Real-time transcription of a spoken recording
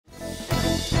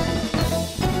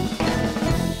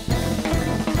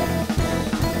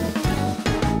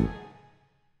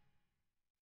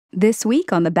This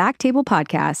week on the BackTable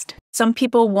podcast. Some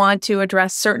people want to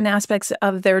address certain aspects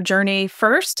of their journey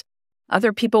first.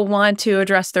 Other people want to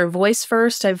address their voice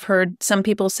first. I've heard some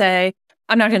people say,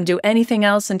 I'm not going to do anything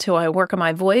else until I work on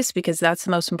my voice because that's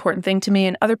the most important thing to me.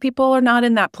 And other people are not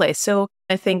in that place. So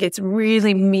I think it's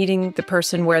really meeting the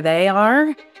person where they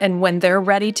are and when they're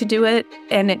ready to do it.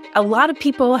 And a lot of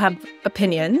people have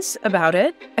opinions about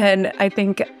it. And I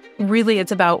think really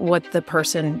it's about what the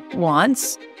person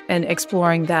wants and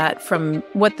exploring that from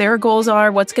what their goals are,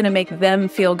 what's going to make them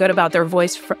feel good about their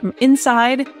voice from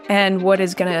inside, and what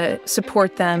is going to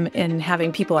support them in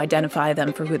having people identify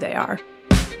them for who they are.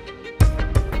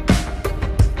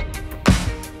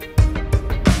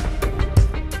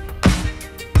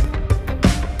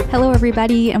 Hello,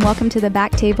 everybody, and welcome to the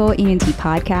BackTable ENT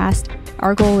podcast.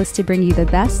 Our goal is to bring you the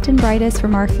best and brightest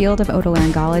from our field of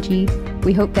otolaryngology.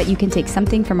 We hope that you can take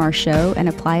something from our show and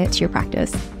apply it to your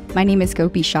practice. My name is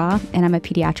Gopi Shah, and I'm a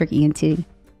pediatric ENT.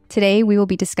 Today, we will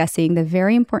be discussing the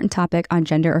very important topic on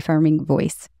gender-affirming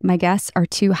voice. My guests are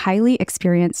two highly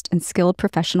experienced and skilled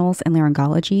professionals in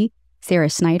laryngology, Sarah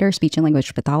Schneider, speech and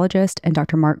language pathologist, and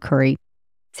Dr. Mark Courey.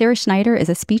 Sarah Schneider is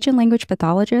a speech and language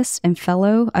pathologist and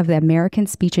fellow of the American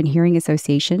Speech and Hearing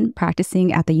Association,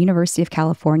 practicing at the University of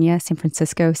California, San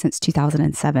Francisco since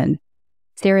 2007.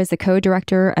 Sarah is the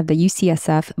co-director of the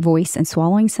UCSF Voice and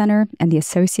Swallowing Center and the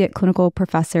associate clinical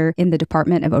professor in the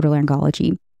Department of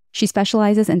Otolaryngology. She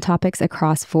specializes in topics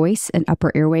across voice and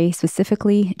upper airway,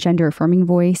 specifically gender-affirming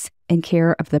voice and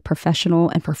care of the professional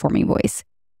and performing voice,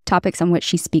 topics on which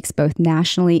she speaks both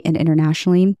nationally and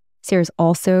internationally. Sarah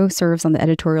also serves on the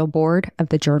editorial board of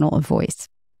the Journal of Voice.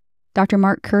 Dr.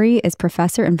 Mark Courey is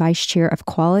professor and vice chair of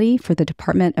quality for the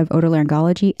Department of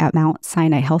Otolaryngology at Mount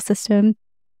Sinai Health System.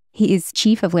 He is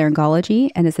chief of laryngology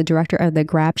and is the director of the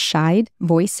Gopi Shah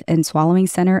Voice and Swallowing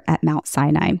Center at Mount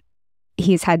Sinai.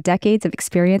 He has had decades of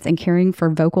experience in caring for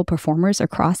vocal performers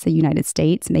across the United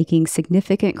States, making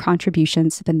significant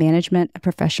contributions to the management of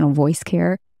professional voice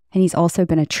care, and he's also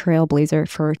been a trailblazer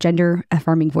for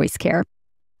gender-affirming voice care.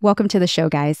 Welcome to the show,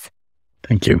 guys.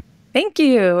 Thank you. Thank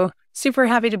you. Super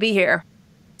happy to be here.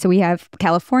 So we have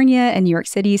California and New York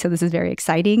City, so this is very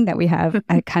exciting that we have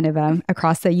kind of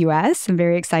across the U.S. I'm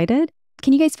very excited.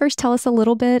 Can you guys first tell us a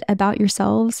little bit about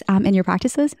yourselves and your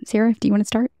practices? Sarah, do you want to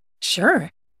start? Sure.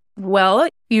 Well,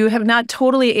 you have not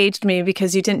totally aged me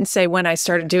because you didn't say when I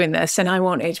started doing this, and I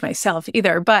won't age myself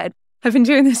either, but I've been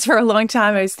doing this for a long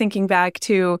time. I was thinking back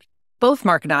to both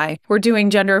Mark and I were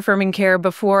doing gender-affirming care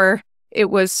before it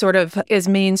was sort of as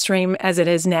mainstream as it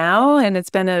is now, and it's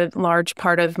been a large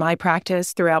part of my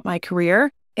practice throughout my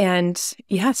career. And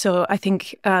yeah, so I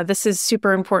think this is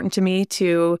super important to me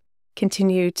to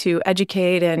continue to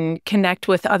educate and connect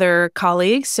with other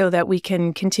colleagues so that we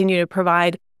can continue to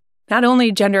provide not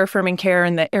only gender-affirming care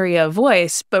in the area of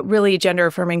voice, but really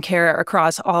gender-affirming care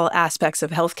across all aspects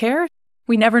of healthcare.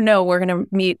 We never know we're going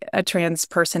to meet a trans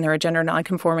person or a gender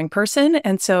nonconforming person.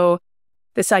 And so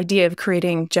this idea of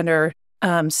creating gender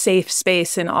safe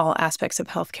space in all aspects of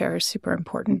healthcare is super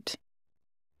important.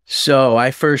 So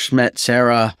I first met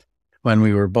Sarah when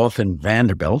we were both in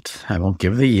Vanderbilt. I won't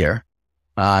give the year.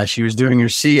 She was doing her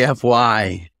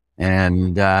CFY,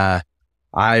 and I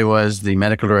was the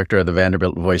medical director of the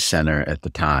Vanderbilt Voice Center at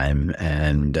the time.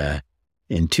 And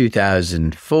in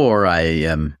 2004,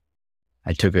 I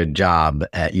took a job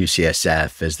at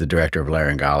UCSF as the director of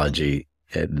laryngology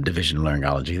at the Division of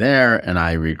Laryngology there, and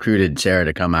I recruited Sarah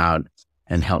to come out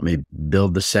and help me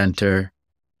build the center.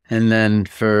 And then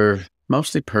for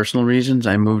mostly personal reasons,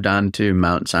 I moved on to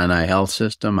Mount Sinai Health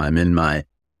System. I'm in my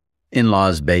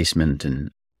in-laws' basement,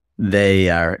 and they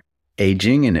are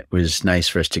aging, and it was nice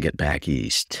for us to get back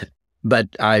east. But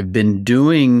I've been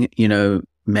doing,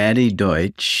 Maddie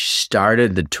Deutsch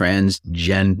started the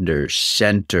Transgender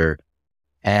Center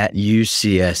at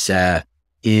UCSF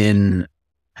in,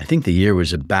 I think the year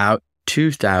was about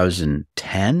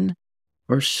 2010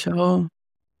 or so.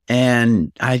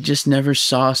 And I just never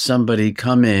saw somebody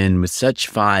come in with such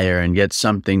fire and get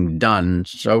something done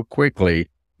so quickly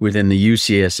within the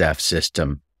UCSF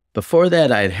system. Before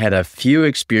that, I'd had a few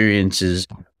experiences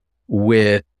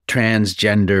with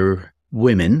transgender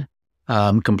women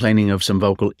complaining of some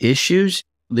vocal issues.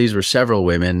 These were several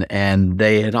women, and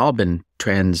they had all been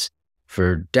trans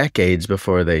for decades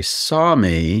before they saw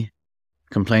me.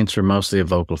 Complaints were mostly of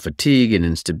vocal fatigue and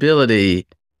instability,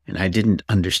 and I didn't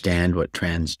understand what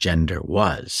transgender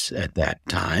was at that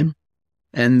time.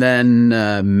 And then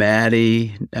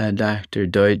Maddie, Dr.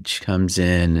 Deutsch, comes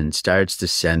in and starts the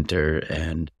center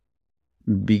and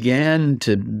began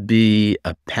to be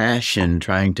a passion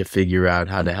trying to figure out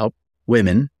how to help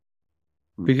women,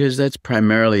 because that's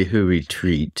primarily who we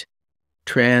treat.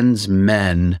 trans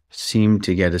men seem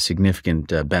to get a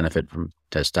significant benefit from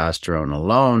testosterone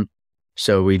alone,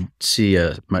 so we see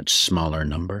a much smaller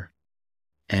number.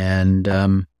 And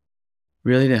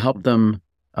really to help them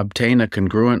obtain a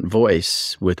congruent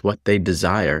voice with what they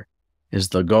desire is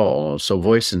the goal. So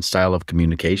voice and style of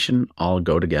communication all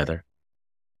go together.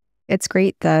 It's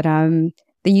great that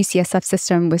the UCSF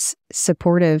system was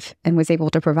supportive and was able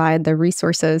to provide the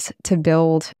resources to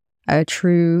build a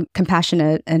true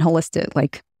compassionate and holistic,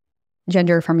 like,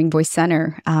 gender affirming voice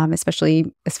center,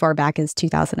 especially as far back as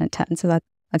 2010. So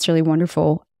that's really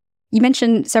wonderful. You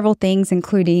mentioned several things,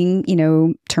 including,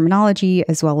 terminology,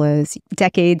 as well as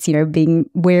decades, being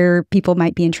where people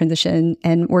might be in transition.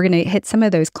 And we're going to hit some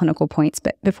of those clinical points.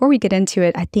 But before we get into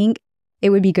it, I think it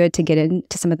would be good to get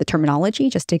into some of the terminology,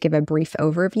 just to give a brief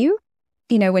overview.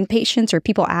 When patients or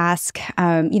people ask,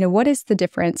 what is the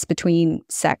difference between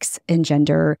sex and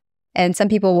gender? And some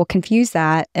people will confuse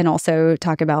that and also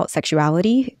talk about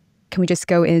sexuality. Can we just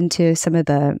go into some of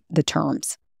the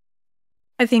terms?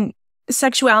 I think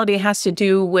sexuality has to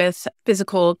do with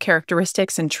physical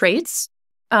characteristics and traits.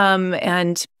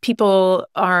 And people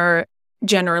are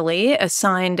generally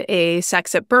assigned a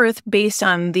sex at birth based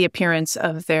on the appearance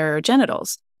of their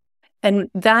genitals. And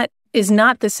that is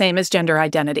not the same as gender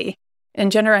identity. And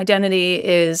gender identity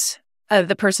is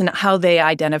the person, how they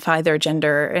identify their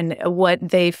gender and what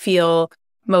they feel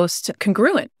most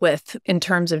congruent with in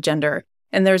terms of gender.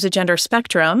 And there's a gender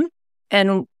spectrum.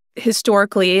 And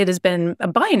historically, it has been a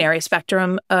binary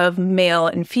spectrum of male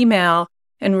and female.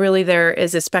 And really, there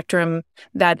is a spectrum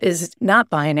that is not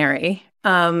binary,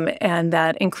 and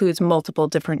that includes multiple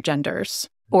different genders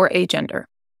or agender.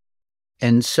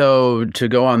 And so to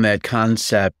go on that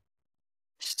concept,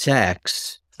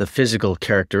 sex, the physical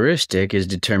characteristic, is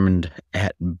determined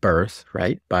at birth,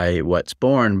 right, by what's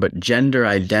born, but gender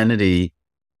identity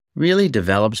really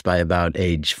develops by about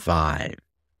age 5,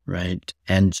 right?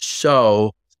 And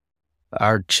so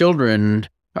our children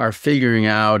are figuring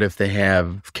out if they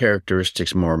have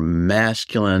characteristics more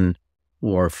masculine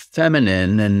or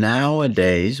feminine, and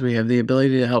nowadays we have the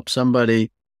ability to help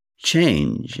somebody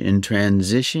change and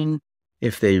transition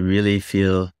if they really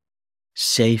feel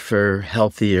safer,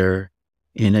 healthier,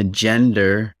 in a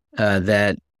gender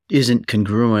that isn't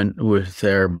congruent with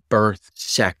their birth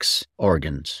sex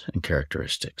organs and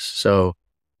characteristics. So,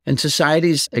 and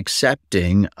society's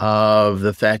accepting of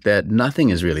the fact that nothing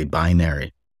is really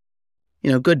binary.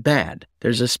 Good, bad.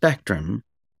 There's a spectrum.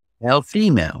 Male,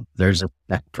 female, there's a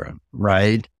spectrum,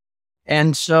 right?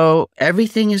 And so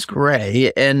everything is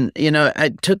gray. And,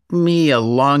 it took me a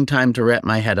long time to wrap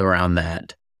my head around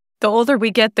that. The older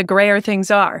we get, the grayer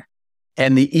things are.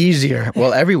 And the easier,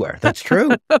 everywhere. That's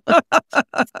true.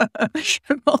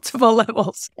 Multiple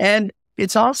levels. And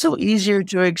it's also easier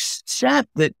to accept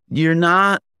that you're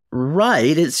not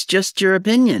right. It's just your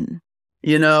opinion.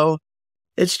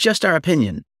 It's just our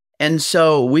opinion. And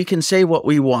so we can say what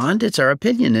we want. It's our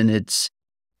opinion and it's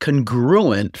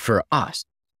congruent for us,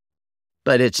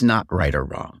 but it's not right or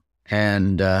wrong.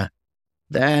 And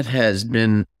that has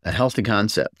been a healthy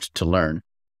concept to learn.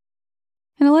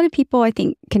 And a lot of people, I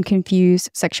think, can confuse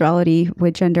sexuality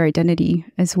with gender identity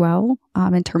as well,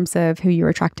 in terms of who you're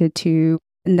attracted to.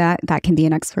 And that can be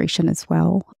an exploration as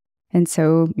well. And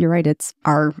so you're right, it's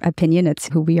our opinion, it's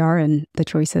who we are and the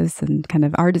choices and kind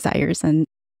of our desires. And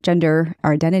gender,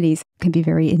 our identities can be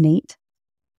very innate.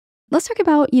 Let's talk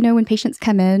about, when patients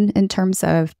come in terms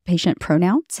of patient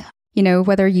pronouns.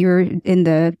 Whether you're in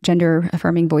the gender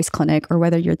affirming voice clinic or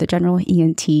whether you're the general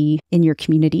ENT in your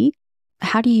community,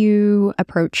 how do you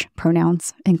approach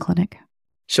pronouns in clinic?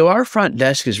 So our front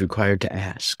desk is required to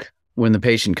ask. When the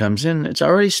patient comes in, it's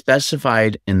already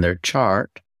specified in their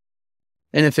chart.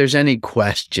 And if there's any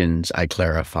questions, I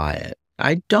clarify it.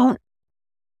 I don't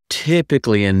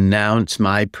typically announce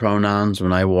my pronouns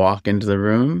when I walk into the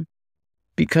room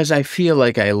because I feel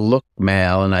like I look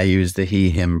male and I use the he,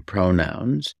 him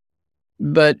pronouns.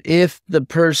 But if the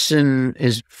person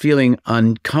is feeling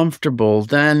uncomfortable,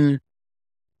 then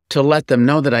to let them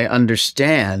know that I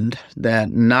understand that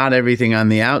not everything on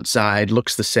the outside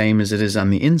looks the same as it is on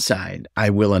the inside, I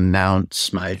will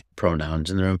announce my pronouns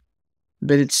in the room.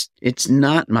 But it's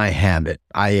not my habit.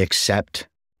 I accept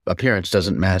appearance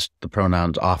doesn't match the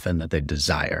pronouns often that they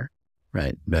desire,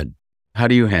 right? But how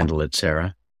do you handle it,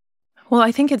 Sarah? Well,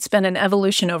 I think it's been an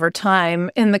evolution over time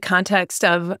in the context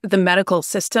of the medical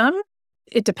system.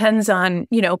 It depends on,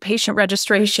 patient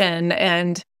registration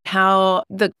and how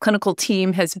the clinical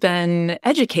team has been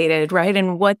educated, right?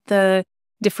 And what the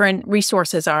different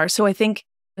resources are. So I think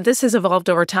this has evolved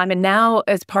over time. And now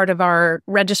as part of our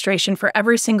registration for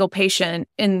every single patient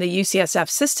in the UCSF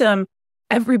system,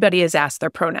 everybody is asked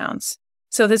their pronouns.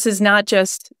 So this is not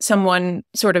just someone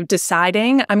sort of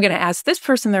deciding, I'm going to ask this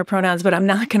person their pronouns, but I'm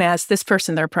not going to ask this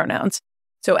person their pronouns.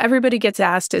 So everybody gets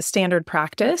asked as standard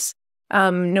practice,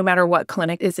 no matter what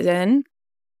clinic is it in.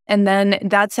 And then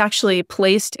that's actually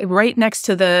placed right next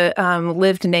to the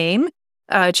lived name.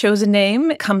 Chosen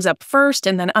name comes up first,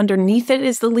 and then underneath it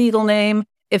is the legal name,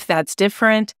 if that's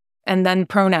different, and then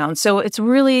pronouns. So it's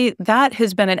really, that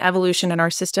has been an evolution in our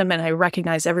system, and I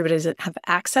recognize everybody doesn't have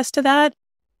access to that.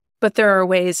 But there are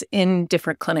ways in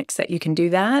different clinics that you can do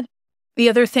that. The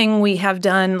other thing we have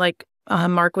done, like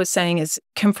Mark was saying, is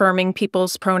confirming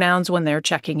people's pronouns when they're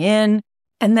checking in.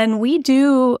 And then we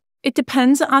do, it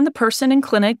depends on the person in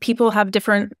clinic. People have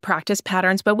different practice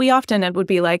patterns, but we often, it would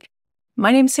be like,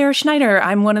 my name's Sarah Schneider.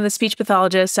 I'm one of the speech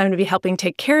pathologists. I'm going to be helping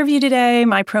take care of you today.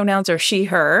 My pronouns are she,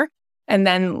 her, and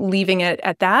then leaving it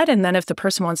at that. And then if the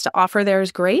person wants to offer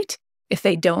theirs, great. If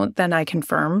they don't, then I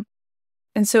confirm.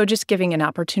 And so just giving an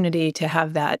opportunity to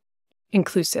have that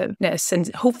inclusiveness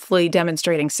and hopefully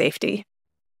demonstrating safety.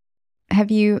 Have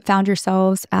you found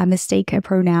yourselves mistake a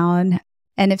pronoun?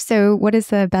 And if so, what is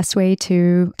the best way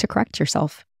to correct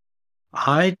yourself?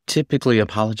 I typically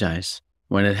apologize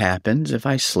when it happens. If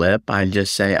I slip, I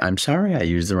just say, I'm sorry I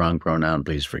used the wrong pronoun.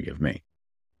 Please forgive me.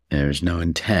 There's no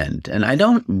intent. And I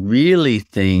don't really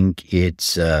think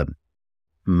it's a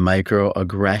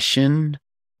microaggression.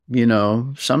 You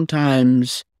know,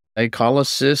 sometimes I call a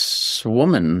cis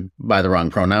woman by the wrong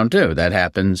pronoun too. That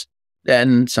happens.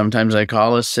 And sometimes I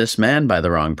call a cis man by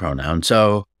the wrong pronoun.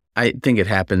 So I think it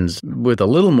happens with a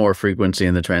little more frequency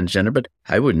in the transgender, but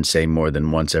I wouldn't say more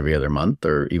than once every other month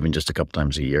or even just a couple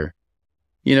times a year.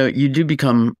 You know, you do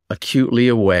become acutely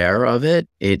aware of it.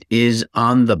 It is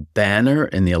on the banner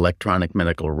in the electronic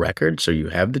medical record. So you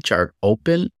have the chart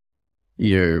open.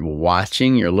 You're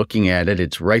watching, you're looking at it.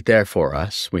 It's right there for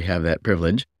us. We have that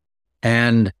privilege.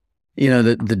 And, you know,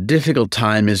 the difficult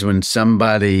time is when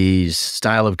somebody's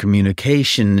style of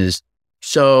communication is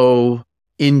so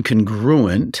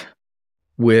incongruent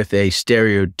with a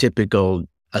stereotypical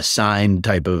assigned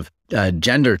type of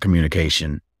gender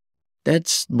communication.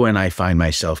 That's when I find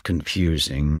myself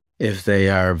confusing. If they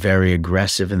are very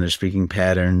aggressive in their speaking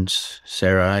patterns,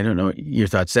 Sarah, I don't know your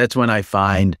thoughts. That's when I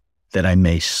find that I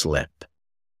may slip.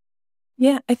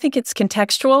 Yeah, I think it's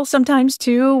contextual sometimes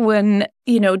too, when,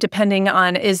 you know, depending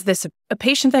on, is this a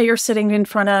patient that you're sitting in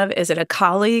front of? Is it a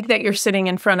colleague that you're sitting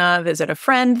in front of? Is it a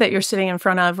friend that you're sitting in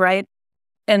front of, right?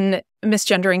 And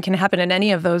misgendering can happen in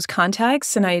any of those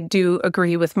contexts. And I do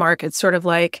agree with Mark. It's sort of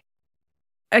like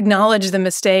acknowledge the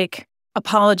mistake,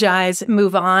 apologize,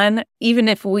 move on, even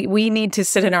if we need to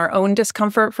sit in our own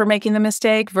discomfort for making the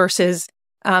mistake versus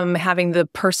having the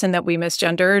person that we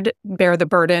misgendered bear the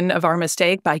burden of our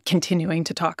mistake by continuing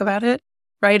to talk about it,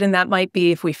 right? And that might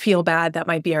be, if we feel bad, that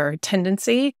might be our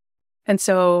tendency. And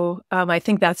so I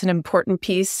think that's an important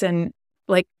piece. And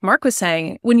like Mark was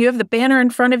saying, when you have the banner in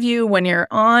front of you, when you're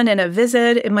on in a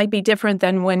visit, it might be different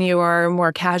than when you are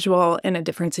more casual in a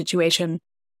different situation.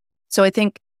 So I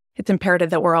think it's imperative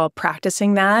that we're all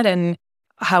practicing that, and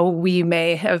how we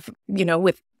may have, you know,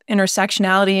 with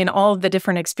intersectionality and all of the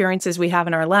different experiences we have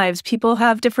in our lives, people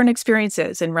have different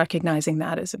experiences, and recognizing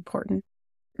that is important.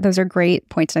 Those are great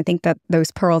points. And I think that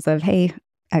those pearls of, hey,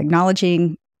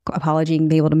 acknowledging, apologizing,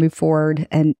 be able to move forward,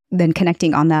 and then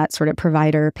connecting on that sort of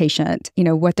provider, patient, you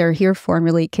know, what they're here for and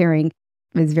really caring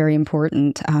is very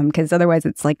important. Because otherwise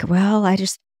it's like, well, I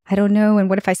don't know. And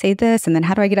what if I say this? And then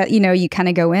how do I get out? You know, you kind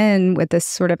of go in with this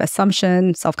sort of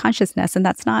assumption, self-consciousness, and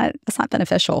that's not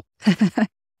beneficial to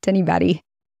anybody.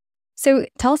 So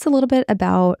tell us a little bit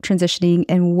about transitioning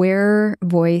and where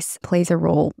voice plays a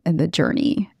role in the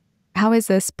journey. How is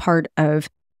this part of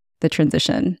the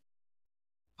transition?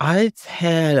 I've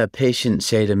had a patient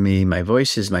say to me, my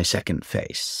voice is my second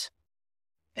face.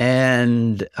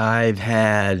 And I've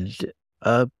had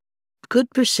a good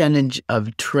percentage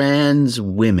of trans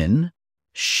women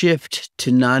shift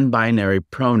to non-binary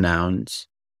pronouns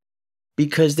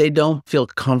because they don't feel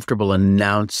comfortable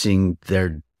announcing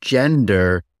their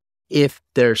gender if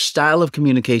their style of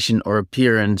communication or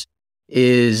appearance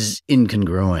is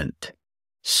incongruent.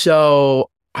 So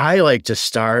I like to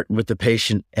start with the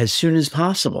patient as soon as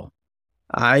possible.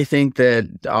 I think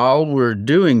that all we're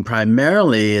doing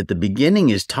primarily at the beginning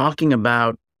is talking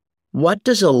about what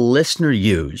does a listener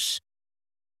use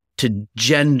to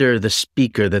gender the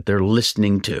speaker that they're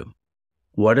listening to?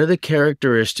 What are the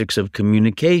characteristics of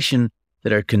communication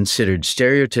that are considered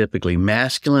stereotypically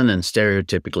masculine and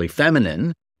stereotypically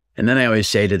feminine? And then I always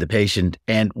say to the patient,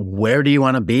 and where do you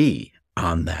want to be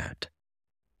on that?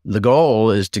 The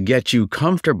goal is to get you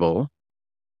comfortable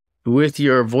with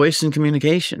your voice and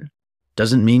communication.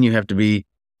 Doesn't mean you have to be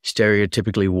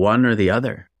stereotypically one or the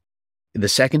other. The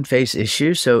second face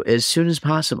issue, so as soon as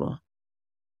possible.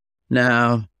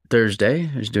 Now, Thursday,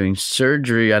 I was doing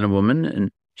surgery on a woman,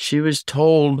 and she was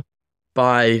told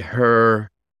by her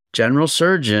general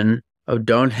surgeon, oh,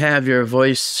 don't have your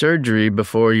voice surgery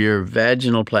before your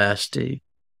vaginoplasty,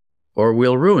 or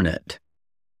we'll ruin it.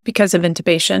 Because of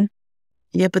intubation?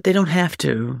 Yeah, but they don't have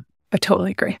to. I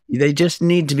totally agree. They just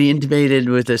need to be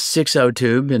intubated with a 6.0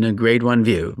 tube in a grade 1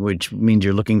 view, which means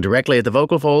you're looking directly at the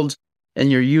vocal folds and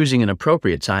you're using an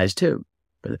appropriate size tube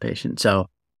for the patient. So,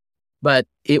 but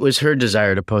it was her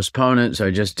desire to postpone it, so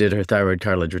I just did her thyroid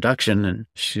cartilage reduction, and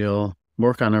she'll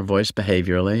work on her voice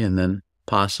behaviorally and then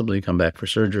possibly come back for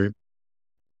surgery.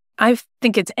 I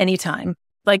think it's any time.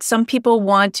 Like, some people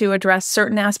want to address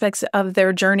certain aspects of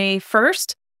their journey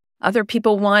first. Other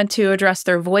people want to address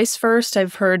their voice first.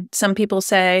 I've heard some people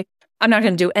say, I'm not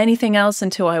going to do anything else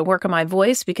until I work on my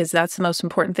voice because that's the most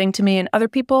important thing to me. And other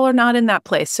people are not in that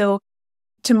place. So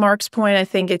to Mark's point, I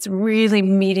think it's really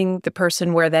meeting the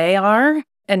person where they are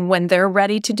and when they're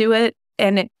ready to do it.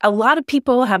 And a lot of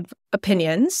people have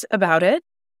opinions about it,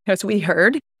 as we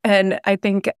heard. And I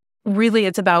think really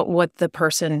it's about what the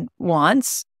person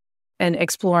wants and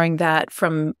exploring that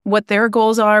from what their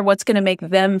goals are, what's going to make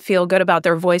them feel good about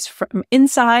their voice from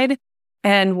inside,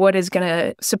 and what is going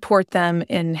to support them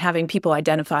in having people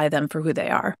identify them for who they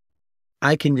are.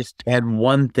 I can just add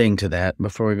one thing to that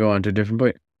before we go on to a different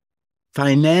point.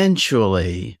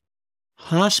 Financially,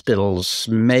 hospitals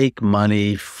make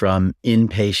money from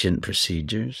inpatient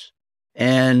procedures,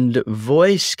 and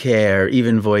voice care,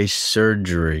 even voice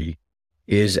surgery,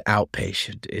 is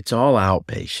outpatient. It's all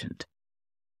outpatient.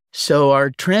 So our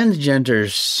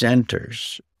transgender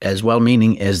centers, as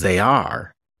well-meaning as they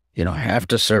are, have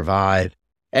to survive.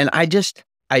 And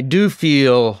I do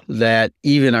feel that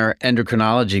even our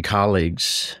endocrinology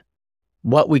colleagues,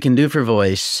 what we can do for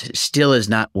voice still is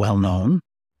not well known,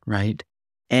 right?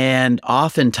 And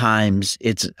oftentimes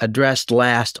it's addressed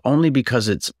last only because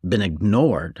it's been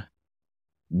ignored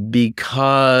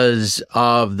because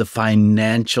of the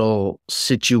financial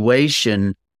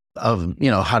situation of,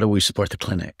 how do we support the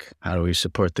clinic? How do we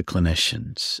support the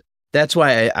clinicians? That's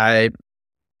why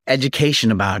education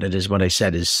about it is what I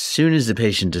said, as soon as the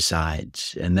patient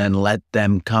decides, and then let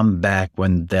them come back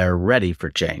when they're ready for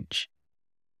change.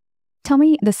 Tell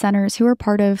me the centers who are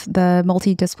part of the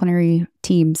multidisciplinary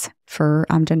teams for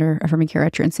gender affirming care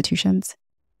at your institutions.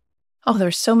 Oh,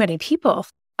 there's so many people.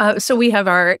 So we have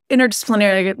our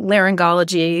interdisciplinary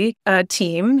laryngology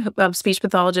team of speech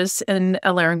pathologists and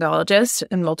a laryngologist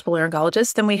and multiple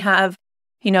laryngologists. Then we have,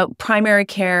 primary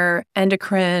care,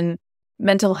 endocrine,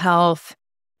 mental health,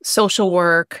 social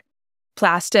work,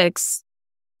 plastics.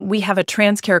 We have a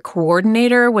trans care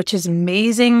coordinator, which is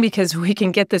amazing because we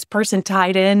can get this person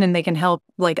tied in and they can help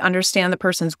understand the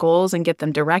person's goals and get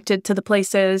them directed to the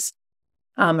places.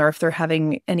 Or if they're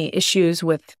having any issues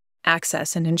with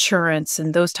access and insurance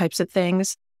and those types of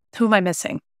things. Who am I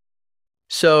missing?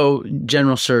 So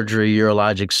general surgery,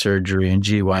 urologic surgery, and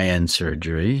GYN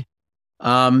surgery,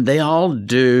 they all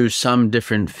do some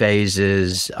different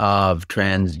phases of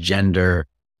transgender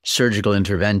surgical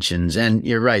interventions. And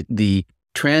you're right, the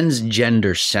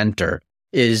Transgender Center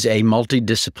is a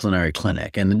multidisciplinary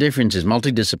clinic. And the difference is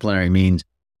multidisciplinary means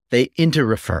they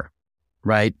interrefer,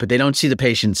 right? But they don't see the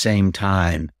patient same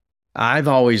time. I've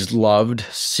always loved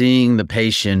seeing the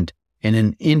patient in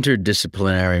an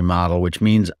interdisciplinary model, which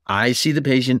means I see the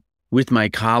patient with my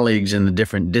colleagues in the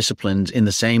different disciplines in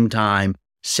the same time,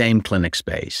 same clinic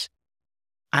space.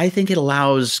 I think it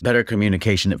allows better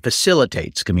communication. It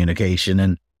facilitates communication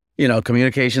and,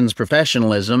 communications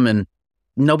professionalism, and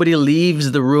nobody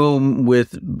leaves the room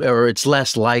or it's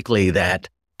less likely that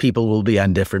people will be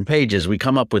on different pages. We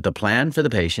come up with a plan for the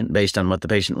patient based on what the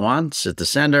patient wants at the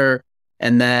center.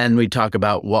 And then we talk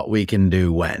about what we can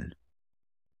do when.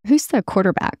 Who's the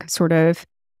quarterback, sort of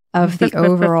the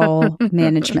overall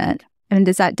management? And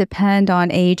does that depend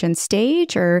on age and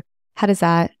stage, or how does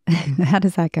that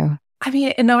go? I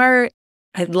mean,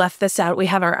 I left this out. We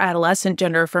have our adolescent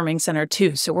gender affirming center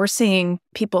too. So we're seeing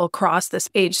people across this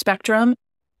age spectrum.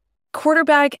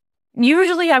 Quarterback,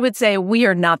 usually I would say we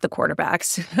are not the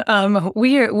quarterbacks.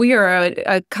 We are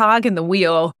a cog in the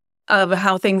wheel of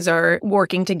how things are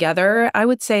working together. I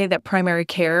would say that primary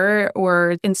care,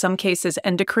 or in some cases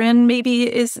endocrine,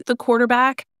 maybe is the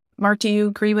quarterback. Mark, do you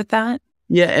agree with that?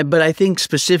 Yeah, but I think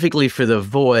specifically for the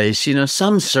voice,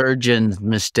 some surgeons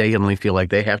mistakenly feel like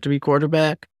they have to be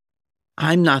quarterback.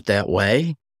 I'm not that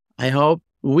way. I hope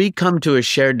we come to a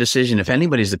shared decision. If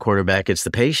anybody's the quarterback, it's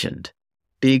the patient,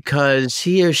 because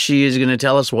he or she is going to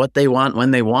tell us what they want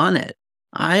when they want it.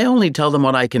 I only tell them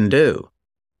what I can do.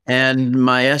 and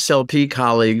my SLP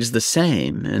colleagues the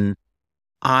same. And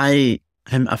I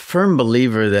am a firm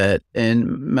believer that,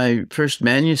 in my first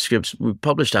manuscripts we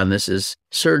published on this, is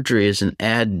surgery is an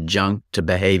adjunct to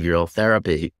behavioral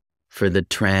therapy for the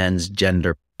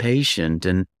transgender patient.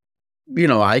 And,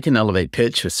 I can elevate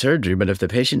pitch with surgery, but if the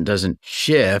patient doesn't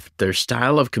shift their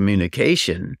style of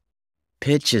communication,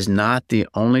 pitch is not the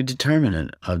only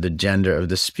determinant of the gender of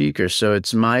the speaker. So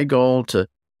it's my goal to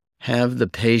have the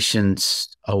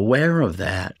patients aware of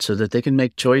that so that they can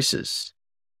make choices.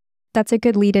 That's a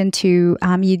good lead into,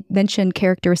 you mentioned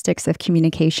characteristics of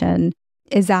communication.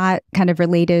 Is that kind of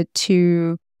related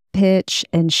to pitch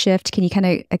and shift? Can you kind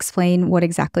of explain what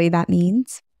exactly that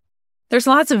means? There's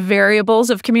lots of variables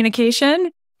of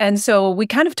communication. And so we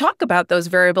kind of talk about those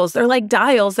variables. They're like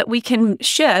dials that we can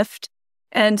shift.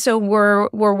 And so we're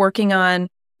working on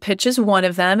pitch is one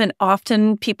of them. And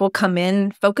often people come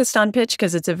in focused on pitch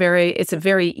because it's a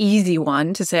very easy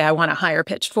one to say, I want a higher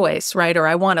pitched voice, right? Or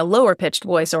I want a lower pitched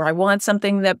voice, or I want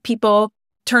something that people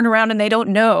turn around and they don't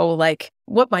know, like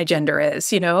what my gender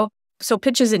is, So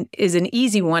pitch is an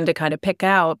easy one to kind of pick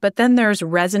out. But then there's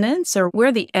resonance, or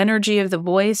where the energy of the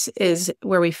voice is,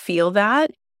 where we feel that.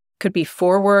 Could be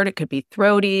forward, it could be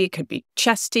throaty, it could be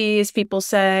chesty, as people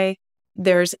say.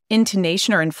 There's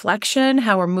intonation or inflection,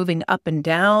 how we're moving up and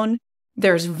down.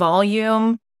 There's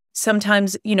volume.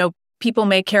 Sometimes, people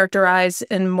may characterize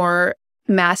in more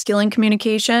masculine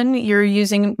communication, you're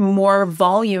using more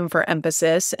volume for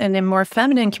emphasis. And in more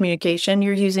feminine communication,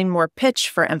 you're using more pitch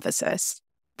for emphasis.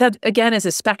 That, again, is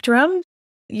a spectrum.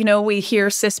 We hear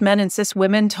cis men and cis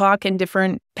women talk in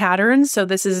different patterns. So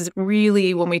this is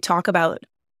really, when we talk about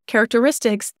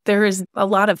characteristics, there is a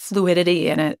lot of fluidity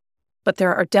in it. But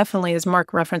there are definitely, as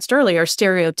Mark referenced earlier,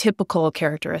 stereotypical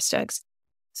characteristics.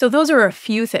 So those are a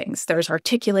few things. There's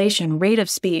articulation, rate of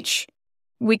speech.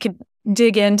 We could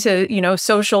dig into,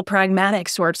 social pragmatic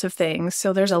sorts of things.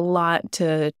 So there's a lot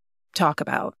to talk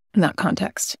about in that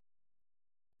context.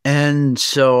 And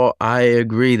so I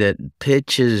agree that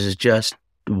pitch is just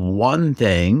one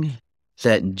thing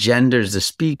that genders the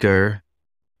speaker.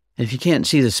 If you can't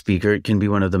see the speaker, it can be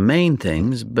one of the main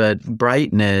things, but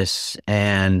brightness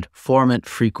and formant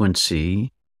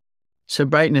frequency. So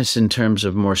brightness in terms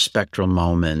of more spectral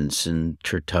moments and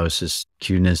kurtosis,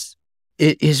 cueness,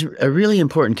 it is a really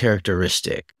important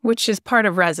characteristic. Which is part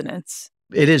of resonance.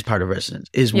 It is part of resonance,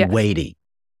 is weighty.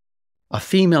 A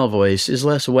female voice is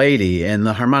less weighty, and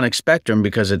the harmonic spectrum,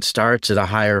 because it starts at a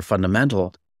higher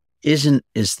fundamental, isn't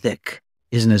as thick,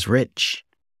 isn't as rich.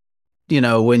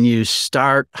 When you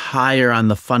start higher on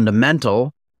the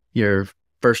fundamental, your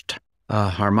first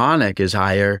harmonic is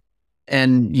higher,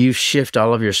 and you shift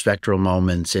all of your spectral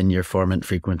moments and your formant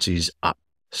frequencies up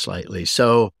slightly.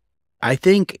 So I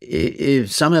think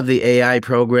if some of the AI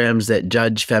programs that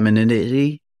judge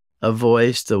femininity of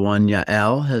voice, the one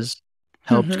Yael has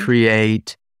helped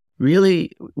create,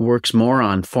 really works more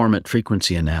on formant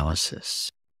frequency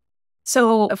analysis.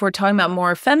 So if we're talking about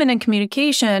more feminine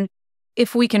communication,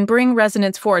 if we can bring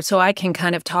resonance forward, so I can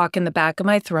kind of talk in the back of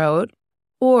my throat,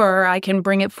 or I can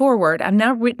bring it forward. I'm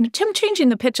changing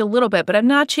the pitch a little bit, but I'm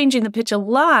not changing the pitch a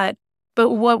lot.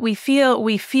 But what we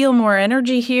feel more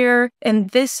energy here, and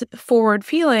this forward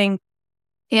feeling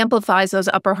amplifies those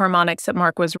upper harmonics that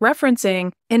Mark was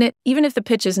referencing. And even if the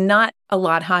pitch is not a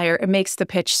lot higher, it makes the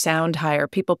pitch sound higher.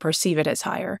 People perceive it as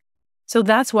higher. So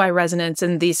that's why resonance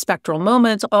and these spectral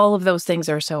moments, all of those things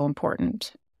are so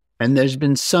important. And there's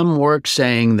been some work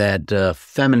saying that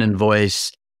feminine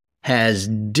voice has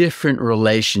different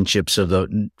relationships of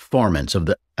the formants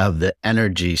of the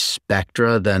energy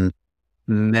spectra than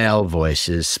male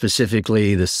voices.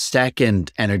 Specifically, the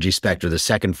second energy spectra, the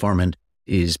second formant,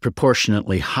 is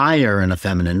proportionately higher in a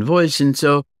feminine voice. And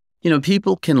so,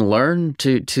 people can learn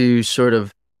to sort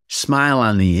of smile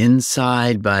on the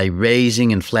inside by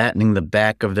raising and flattening the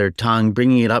back of their tongue,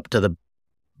 bringing it up to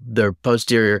their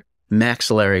posterior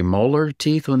maxillary molar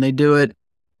teeth when they do it.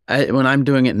 When I'm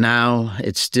doing it now,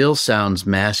 it still sounds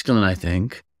masculine, I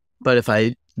think. But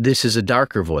this is a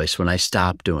darker voice when I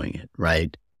stop doing it,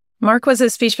 right? Mark was a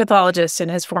speech pathologist in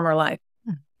his former life.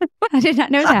 I did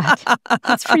not know that.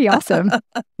 That's pretty awesome.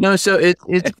 No, so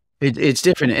it's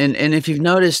different. And if you've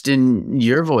noticed in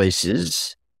your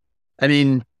voices,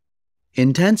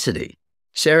 intensity.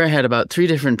 Sarah had about 3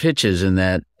 different pitches in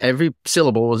that every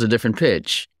syllable was a different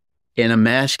pitch. In a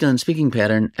masculine speaking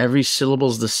pattern, every syllable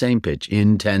is the same pitch,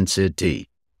 intensity,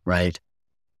 right?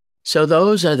 So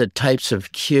those are the types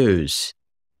of cues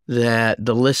that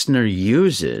the listener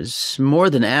uses more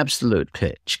than absolute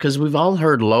pitch, because we've all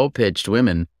heard low-pitched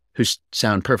women who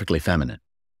sound perfectly feminine.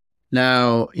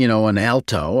 Now, an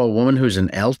alto, a woman who's an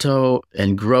alto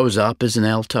and grows up as an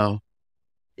alto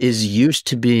is used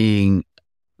to being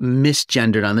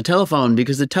misgendered on the telephone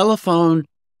because the telephone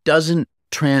doesn't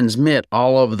transmit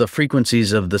all of the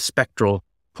frequencies of the spectral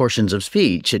portions of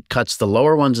speech. It cuts the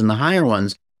lower ones and the higher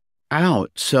ones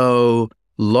out. So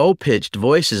low-pitched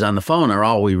voices on the phone are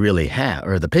all we really have,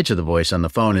 or the pitch of the voice on the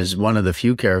phone is one of the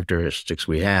few characteristics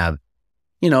we have.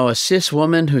 A cis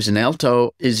woman who's an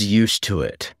alto is used to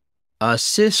it. A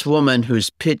cis woman whose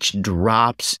pitch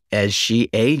drops as she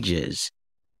ages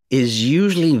is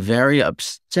usually very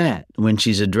upset when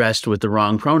she's addressed with the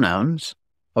wrong pronouns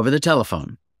over the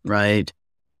telephone, right?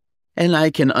 And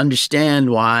I can understand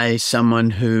why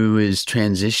someone who is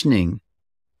transitioning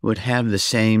would have the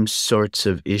same sorts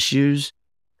of issues,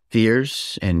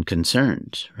 fears, and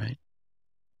concerns, right?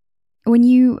 When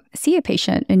you see a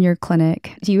patient in your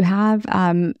clinic, do you have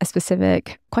a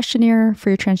specific questionnaire for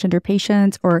your transgender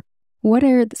patients, or what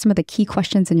are some of the key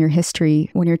questions in your history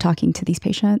when you're talking to these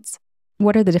patients?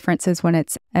 What are the differences when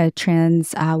it's a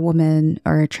trans woman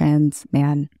or a trans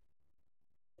man?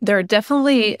 There are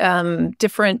definitely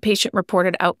different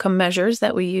patient-reported outcome measures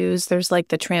that we use. There's like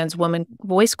the trans woman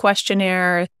voice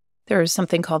questionnaire. There's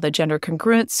something called the gender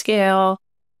congruence scale.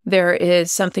 There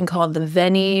is something called the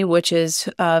VENI, which is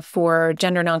for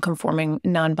gender nonconforming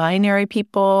non-binary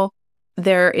people.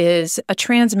 There is a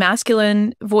trans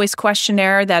masculine voice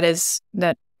questionnaire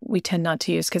that we tend not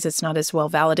to use because it's not as well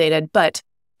validated. But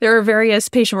there are various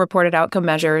patient-reported outcome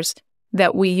measures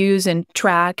that we use and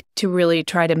track to really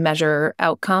try to measure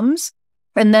outcomes.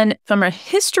 And then from a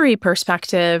history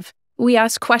perspective, we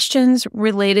ask questions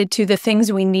related to the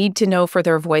things we need to know for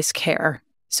their voice care.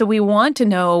 So we want to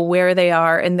know where they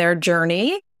are in their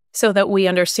journey so that we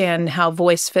understand how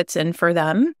voice fits in for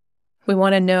them. We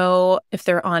want to know if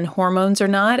they're on hormones or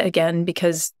not, again,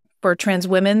 because for trans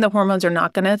women, the hormones are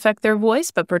not going to affect their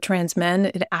voice, but for trans men,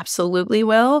 it absolutely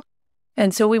will.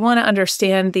 And so we want to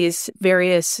understand these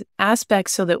various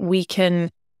aspects so that we can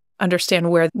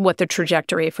understand what the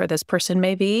trajectory for this person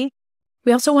may be.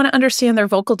 We also want to understand their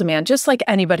vocal demand, just like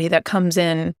anybody that comes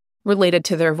in related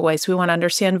to their voice. We want to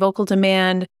understand vocal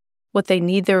demand, what they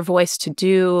need their voice to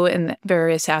do in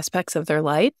various aspects of their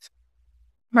life.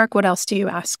 Mark, what else do you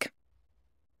ask?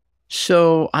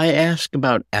 So I ask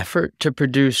about effort to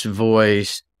produce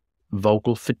voice,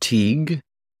 vocal fatigue,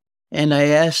 and I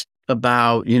ask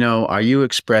about, are you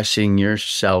expressing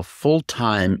yourself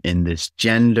full-time in this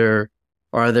gender,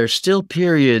 or are there still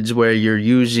periods where you're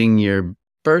using your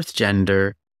birth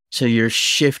gender, so you're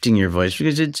shifting your voice?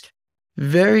 Because it's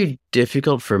very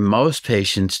difficult for most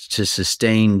patients to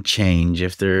sustain change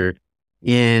if they're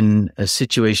in a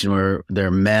situation where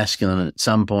they're masculine at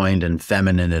some point and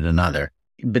feminine at another.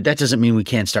 But that doesn't mean we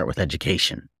can't start with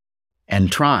education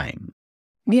and trying.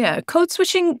 Yeah, code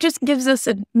switching just gives us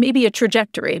maybe a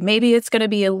trajectory. Maybe it's going to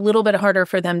be a little bit harder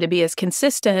for them to be as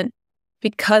consistent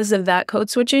because of that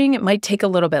code switching. It might take a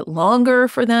little bit longer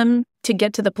for them to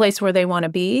get to the place where they want to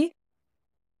be.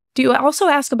 Do you also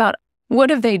ask about what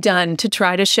have they done to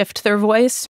try to shift their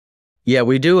voice? Yeah,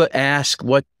 we do ask,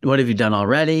 what have you done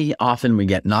already? Often we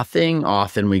get nothing.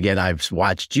 Often we get, I've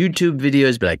watched YouTube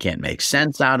videos, but I can't make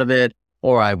sense out of it.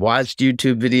 Or I've watched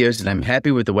YouTube videos and I'm happy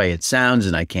with the way it sounds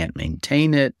and I can't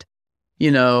maintain it,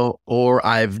 or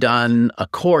I've done a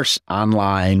course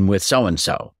online with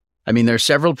so-and-so. I mean, there are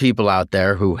several people out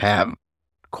there who have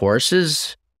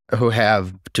courses, who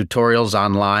have tutorials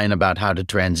online about how to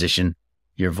transition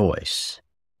your voice.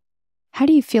 How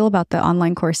do you feel about the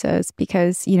online courses?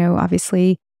 Because,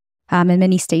 obviously, in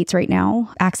many states right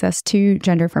now, access to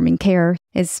gender-affirming care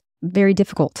is very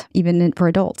difficult, even for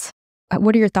adults.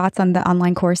 What are your thoughts on the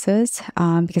online courses?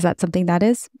 Because that's something that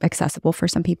is accessible for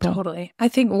some people. Totally. I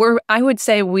think I would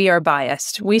say we are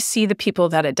biased. We see the people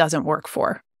that it doesn't work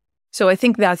for. So I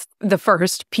think that's the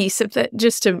first piece of it,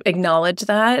 just to acknowledge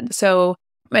that. So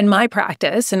in my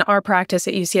practice, in our practice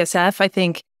at UCSF, I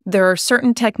think there are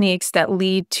certain techniques that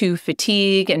lead to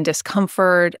fatigue and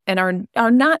discomfort and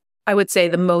are not, I would say,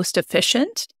 the most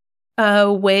efficient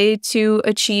way to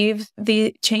achieve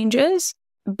the changes.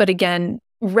 But again,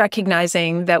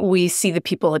 recognizing that we see the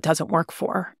people it doesn't work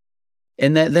for.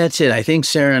 And that's it. I think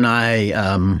Sarah and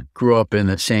I grew up in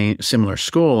the similar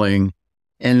schooling,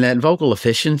 and that vocal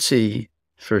efficiency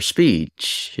for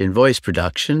speech and voice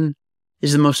production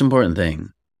is the most important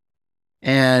thing.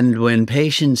 And when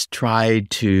patients try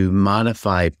to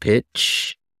modify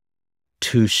pitch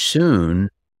too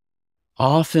soon,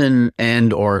 often,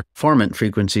 or formant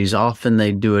frequencies, often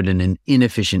they do it in an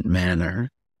inefficient manner.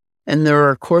 And there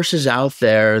are courses out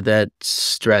there that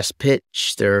stress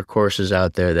pitch. There are courses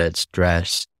out there that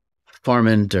stress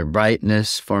formant or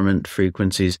brightness, formant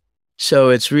frequencies.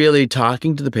 So it's really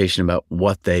talking to the patient about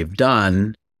what they've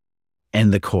done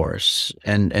and the course.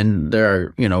 And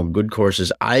there are, good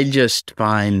courses. I just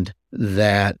find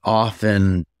that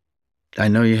often, I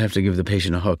know you have to give the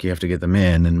patient a hook, you have to get them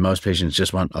in, and most patients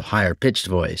just want a higher pitched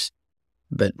voice.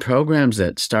 But programs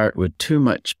that start with too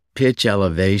much pitch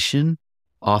elevation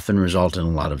often result in a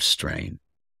lot of strain.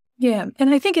 Yeah. And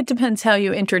I think it depends how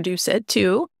you introduce it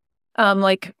too.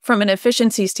 Like from an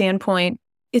efficiency standpoint,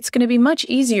 it's going to be much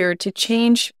easier to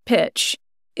change pitch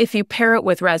if you pair it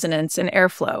with resonance and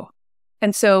airflow.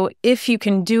 And so if you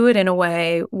can do it in a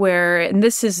way where, and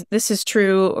this is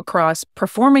true across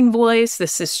performing voice,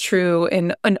 this is true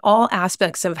in all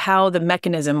aspects of how the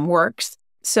mechanism works.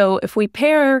 So if we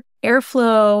pair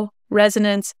airflow,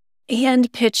 resonance, and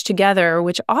pitch together,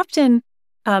 which often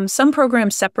some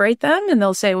programs separate them and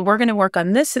they'll say, well, we're going to work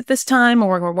on this at this time, or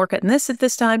we're going to work on this at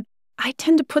this time. I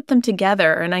tend to put them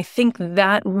together. And I think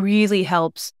that really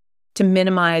helps to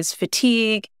minimize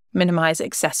fatigue, minimize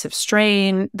excessive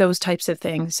strain, those types of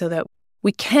things, so that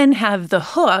we can have the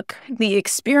hook, the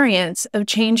experience of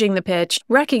changing the pitch,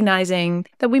 recognizing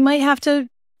that we might have to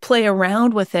play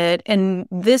around with it. And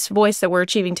this voice that we're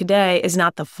achieving today is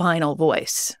not the final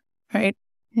voice, right?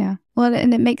 Yeah. Well,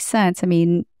 and it makes sense. I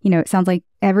mean, it sounds like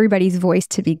everybody's voice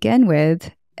to begin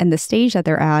with and the stage that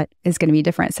they're at is going to be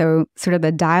different. So sort of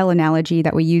the dial analogy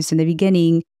that we used in the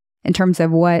beginning in terms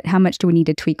of how much do we need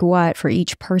to tweak what for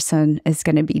each person is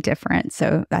going to be different.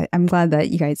 So I'm glad that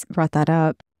you guys brought that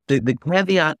up. The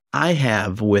caveat I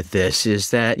have with this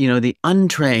is that, the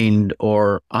untrained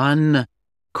or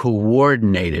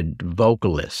uncoordinated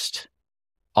vocalist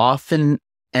often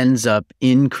ends up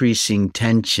increasing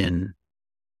tension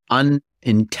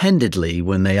unintendedly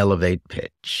when they elevate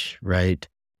pitch, right?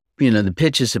 The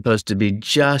pitch is supposed to be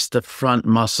just the front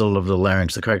muscle of the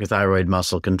larynx, the cricothyroid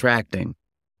muscle contracting,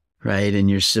 right? And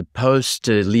you're supposed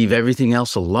to leave everything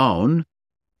else alone.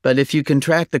 But if you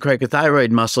contract the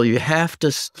cricothyroid muscle, you have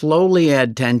to slowly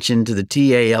add tension to the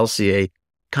TA-LCA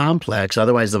complex.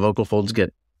 Otherwise, the vocal folds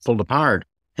get pulled apart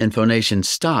and phonation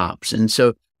stops. And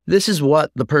so this is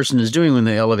what the person is doing when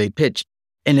they elevate pitch.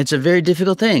 And it's a very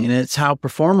difficult thing. And it's how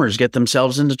performers get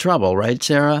themselves into trouble, right,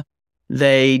 Sarah?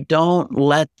 They don't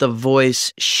let the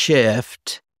voice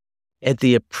shift at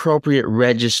the appropriate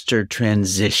register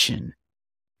transition.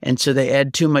 And so they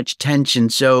add too much tension.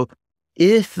 So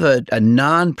if a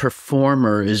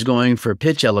non-performer is going for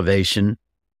pitch elevation,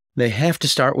 they have to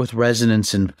start with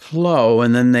resonance and flow,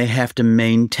 and then they have to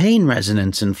maintain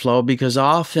resonance and flow, because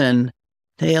often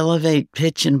they elevate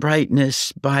pitch and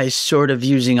brightness by sort of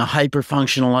using a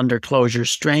hyperfunctional underclosure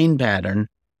strain pattern.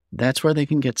 That's where they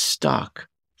can get stuck,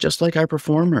 just like our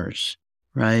performers,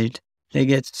 right? They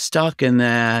get stuck in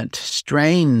that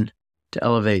strain to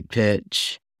elevate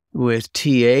pitch with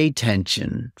TA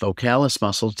tension, vocalis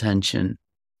muscle tension,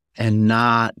 and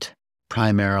not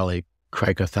primarily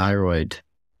cricothyroid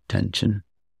tension.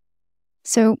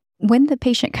 So when the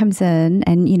patient comes in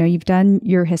and, you've done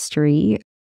your history,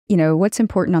 what's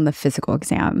important on the physical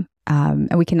exam?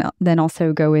 And we can then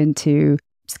also go into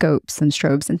scopes and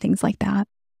strobes and things like that.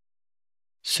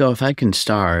 So if I can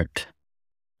start,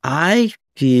 I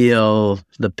feel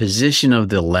the position of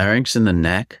the larynx in the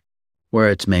neck, where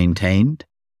it's maintained,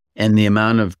 and the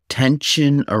amount of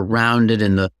tension around it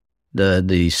and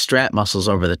the strap muscles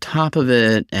over the top of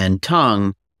it and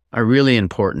tongue are really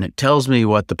important. It tells me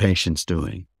what the patient's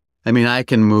doing. I mean, I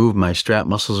can move my strap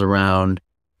muscles around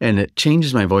and it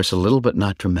changes my voice a little, but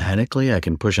not dramatically. I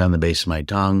can push on the base of my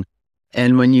tongue.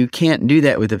 And when you can't do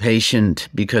that with the patient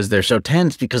because they're so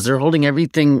tense, because they're holding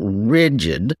everything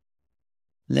rigid,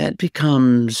 that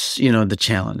becomes, the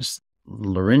challenge.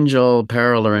 Laryngeal,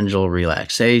 paralaryngeal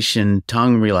relaxation,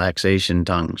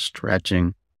 tongue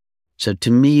stretching. So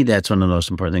to me, that's one of the most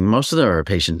important things. Most of our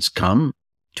patients come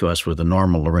to us with a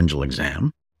normal laryngeal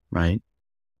exam, right?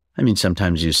 I mean,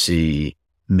 sometimes you see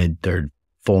mid-third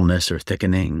fullness or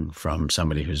thickening from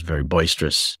somebody who's very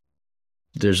boisterous.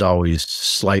 There's always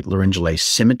slight laryngeal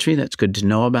asymmetry that's good to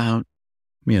know about.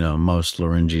 Most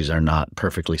larynges are not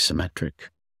perfectly symmetric.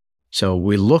 So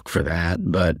we look for that,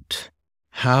 but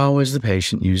how is the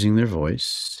patient using their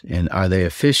voice? And are they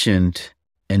efficient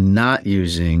in not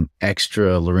using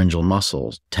extra laryngeal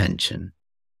muscle tension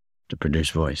to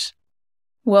produce voice?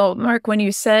 Well, Mark, when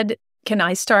you said, can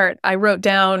I start? I wrote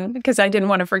down, because I didn't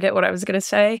want to forget what I was going to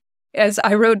say, as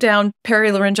I wrote down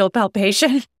perilaryngeal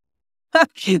palpation.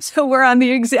 So we're on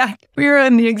the exact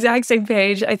same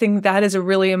page. I think that is a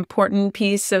really important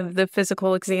piece of the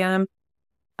physical exam,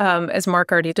 as Mark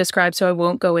already described, so I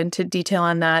won't go into detail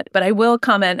on that. But I will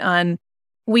comment on,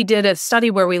 we did a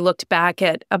study where we looked back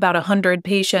at about 100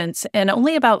 patients, and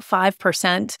only about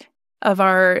 5% of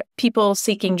our people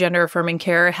seeking gender affirming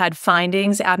care had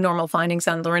abnormal findings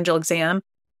on laryngeal exam,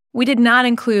 we did not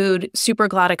include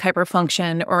supraglottic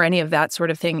hyperfunction or any of that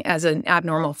sort of thing as an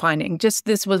abnormal finding. Just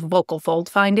this was vocal fold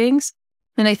findings.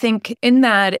 And I think in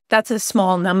that's a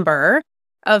small number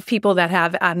of people that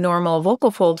have abnormal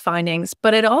vocal fold findings.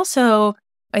 But it also,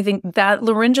 I think that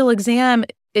laryngeal exam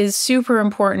is super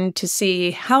important to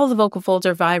see how the vocal folds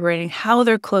are vibrating, how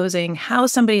they're closing, how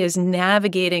somebody is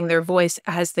navigating their voice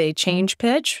as they change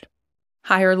pitch,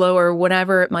 higher, lower,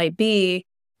 whatever it might be,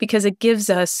 because it gives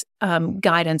us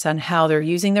guidance on how they're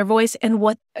using their voice and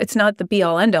what, it's not the be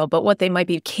all end all, but what they might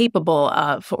be capable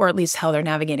of, or at least how they're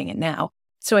navigating it now.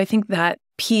 So I think that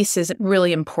piece is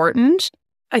really important.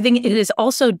 I think it is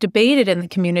also debated in the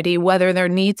community whether there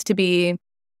needs to be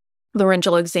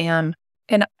laryngeal exam.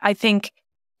 And I think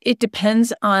it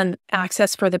depends on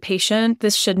access for the patient.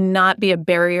 This should not be a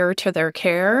barrier to their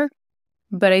care,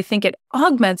 but I think it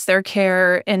augments their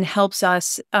care and helps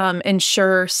us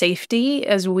ensure safety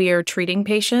as we are treating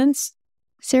patients.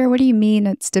 Sarah, what do you mean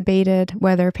it's debated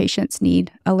whether patients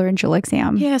need a laryngeal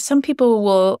exam? Yeah, some people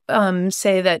will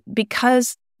say that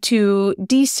because to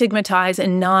destigmatize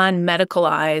and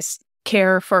non-medicalize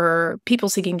care for people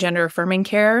seeking gender-affirming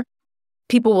care,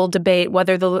 people will debate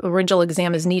whether the laryngeal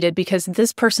exam is needed because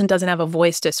this person doesn't have a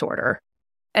voice disorder.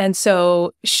 And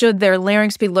so should their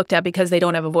larynx be looked at because they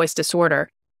don't have a voice disorder?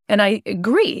 And I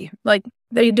agree, like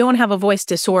they don't have a voice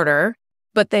disorder,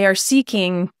 but they are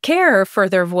seeking care for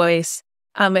their voice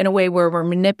in a way where we're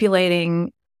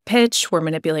manipulating pitch, we're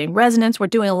manipulating resonance, we're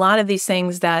doing a lot of these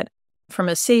things that from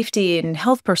a safety and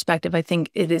health perspective, I think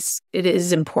it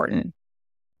is important.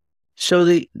 So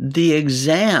the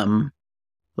exam,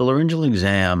 the laryngeal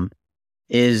exam,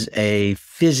 is a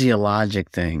physiologic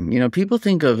thing. You know, people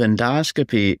think of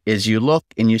endoscopy as you look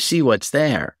and you see what's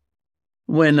there.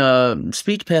 When a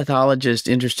speech pathologist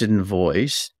interested in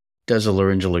voice does a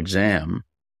laryngeal exam,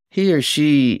 he or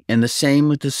she, and the same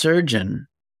with the surgeon,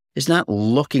 is not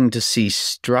looking to see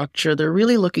structure. They're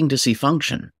really looking to see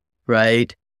function,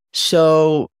 right?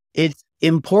 So it's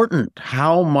important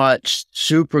how much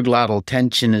supraglottal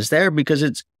tension is there because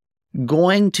it's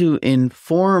going to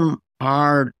inform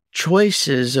our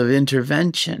choices of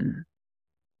intervention.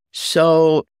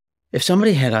 So if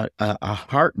somebody had a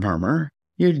heart murmur,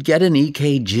 you'd get an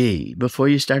EKG before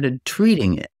you started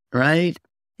treating it, right?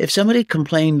 If somebody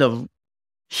complained of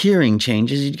hearing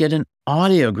changes, you'd get an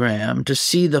audiogram to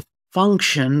see the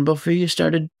function before you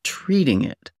started treating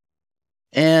it.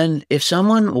 And if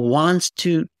someone wants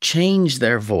to change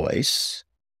their voice,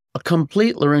 a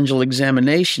complete laryngeal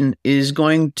examination is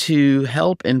going to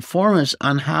help inform us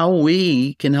on how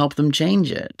we can help them change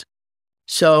it.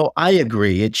 So I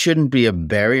agree, it shouldn't be a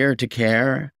barrier to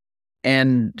care.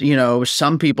 And, you know,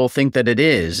 some people think that it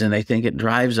is, and they think it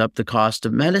drives up the cost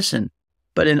of medicine.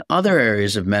 But in other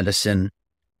areas of medicine,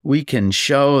 we can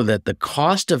show that the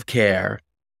cost of care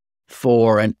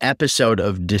for an episode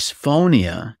of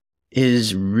dysphonia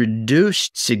is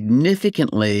reduced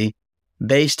significantly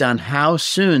based on how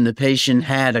soon the patient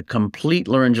had a complete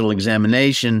laryngeal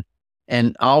examination,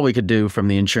 and all we could do from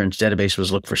the insurance database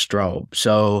was look for strobe.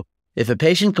 So if a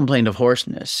patient complained of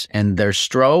hoarseness and their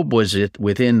strobe was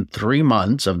within 3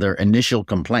 months of their initial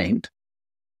complaint,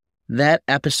 that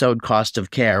episode cost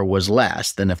of care was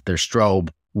less than if their strobe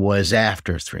was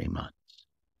after 3 months,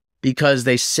 because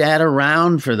they sat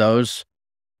around for those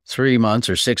 3 months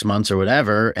or 6 months or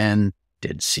whatever and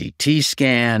did CT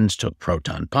scans, took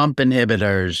proton pump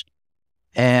inhibitors,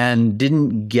 and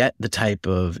didn't get the type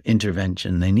of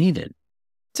intervention they needed.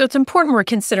 So it's important we're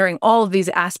considering all of these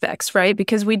aspects, right?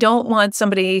 Because we don't want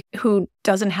somebody who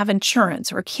doesn't have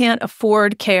insurance or can't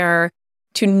afford care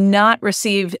to not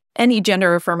receive any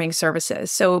gender-affirming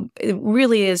services. So it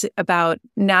really is about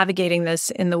navigating this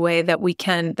in the way that we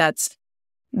can, that's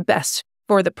best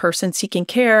for the person seeking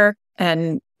care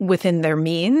and within their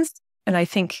means. And I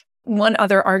think one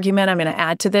other argument I'm going to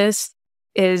add to this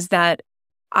is that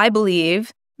I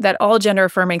believe that all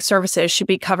gender-affirming services should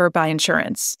be covered by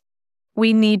insurance.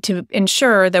 We need to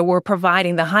ensure that we're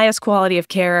providing the highest quality of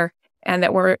care and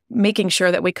that we're making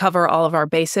sure that we cover all of our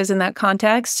bases in that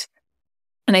context.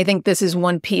 And I think this is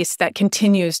one piece that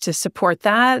continues to support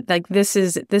that. Like this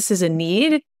is a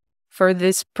need for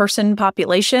this person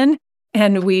population.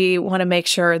 And we want to make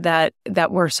sure that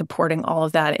we're supporting all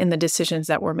of that in the decisions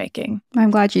that we're making.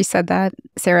 I'm glad you said that,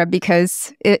 Sarah,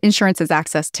 because insurance is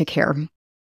access to care.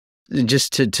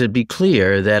 Just to be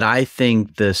clear, that I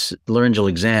think this laryngeal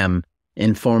exam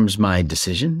informs my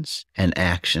decisions and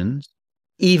actions,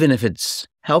 even if it's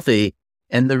healthy.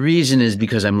 And the reason is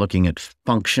because I'm looking at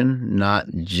function, not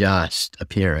just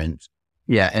appearance.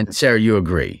 Yeah, and Sarah, you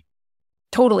agree.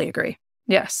 Totally agree.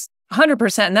 Yes,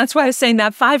 100%. And that's why I was saying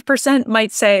that 5%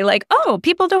 might say like, oh,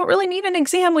 people don't really need an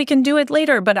exam. We can do it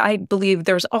later. But I believe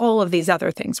there's all of these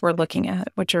other things we're looking at,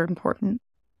 which are important.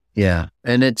 Yeah.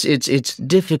 And it's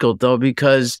difficult though,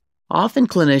 because often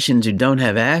clinicians who don't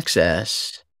have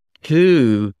access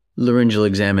to laryngeal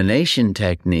examination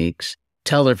techniques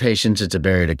tell their patients it's a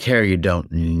barrier to care, you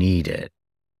don't need it.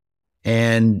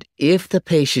 And if the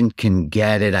patient can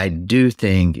get it, I do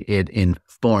think it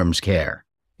informs care.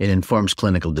 It informs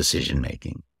clinical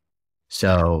decision-making.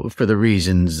 So for the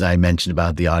reasons I mentioned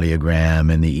about the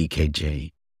audiogram and the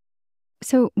EKG.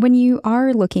 So when you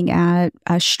are looking at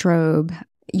a strobe,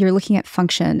 you're looking at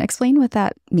function. Explain what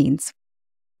that means.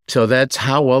 So that's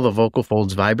how well the vocal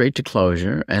folds vibrate to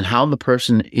closure and how the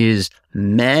person is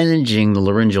managing the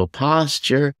laryngeal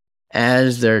posture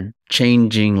as they're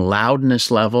changing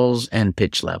loudness levels and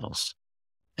pitch levels,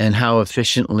 and how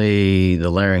efficiently the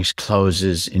larynx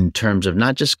closes in terms of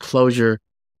not just closure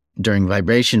during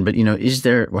vibration, but,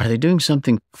 are they doing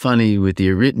something funny with the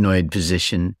arytenoid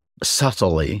position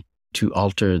subtly to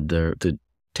alter the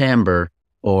timbre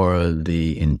or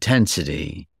the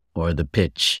intensity or the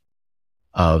pitch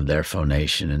of their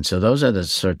phonation? And so those are the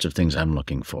sorts of things I'm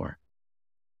looking for.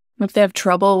 If they have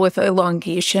trouble with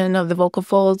elongation of the vocal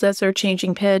folds as they're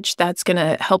changing pitch, that's going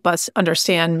to help us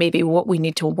understand maybe what we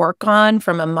need to work on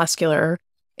from a muscular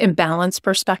imbalance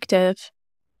perspective.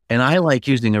 And I like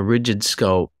using a rigid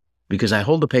scope because I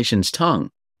hold the patient's tongue,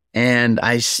 and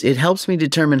it helps me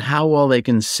determine how well they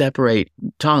can separate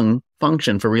tongue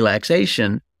function for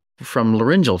relaxation from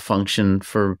laryngeal function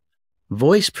for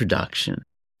voice production.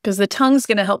 Because the tongue's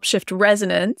going to help shift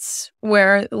resonance,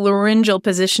 where laryngeal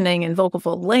positioning and vocal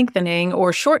fold lengthening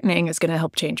or shortening is going to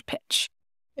help change pitch.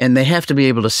 And they have to be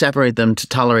able to separate them to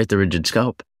tolerate the rigid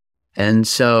scope. And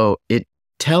so it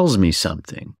tells me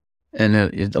something, and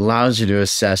it allows you to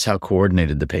assess how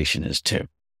coordinated the patient is too.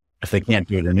 If they can't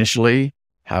do it initially,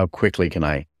 how quickly can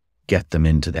I get them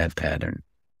into that pattern?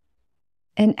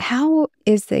 And how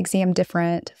is the exam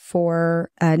different for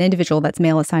an individual that's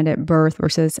male assigned at birth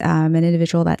versus an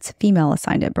individual that's female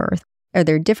assigned at birth? Are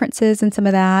there differences in some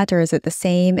of that, or is it the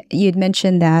same? You'd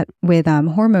mentioned that with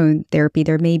hormone therapy,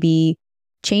 there may be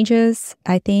changes,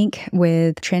 I think,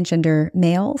 with transgender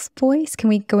males' voice. Can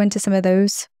we go into some of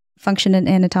those function and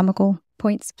anatomical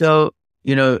points? So,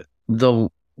 the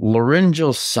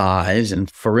laryngeal size and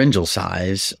pharyngeal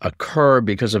size occur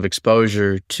because of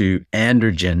exposure to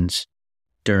androgens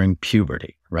during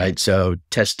puberty, right? So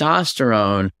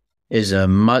testosterone is a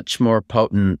much more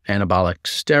potent anabolic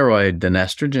steroid than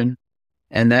estrogen,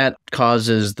 and that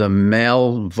causes the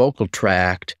male vocal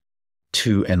tract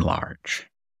to enlarge.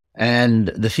 And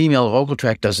the female vocal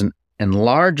tract doesn't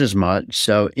enlarge as much,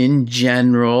 so in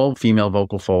general, female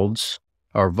vocal folds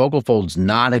or vocal folds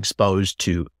not exposed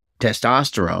to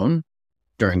testosterone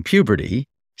during puberty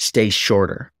stay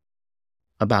shorter,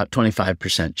 about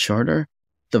 25% shorter.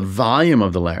 The volume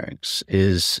of the larynx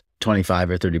is 25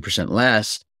 or 30%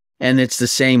 less, and it's the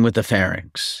same with the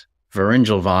pharynx.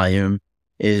 Pharyngeal volume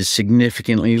is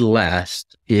significantly less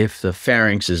if the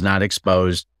pharynx is not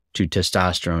exposed to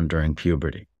testosterone during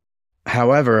puberty.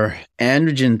 However,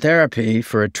 androgen therapy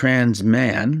for a trans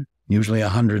man, usually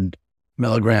 100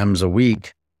 milligrams a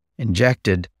week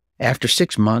injected, after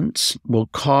 6 months will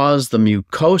cause the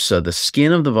mucosa, the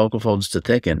skin of the vocal folds, to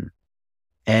thicken.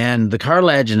 And the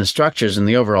cartilaginous structures and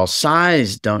the overall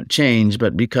size don't change,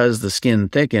 but because the skin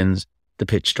thickens, the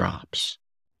pitch drops.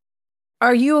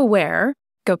 Are you aware,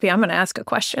 Gopi, I'm going to ask a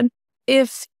question.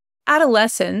 If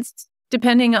adolescents,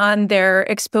 depending on their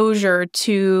exposure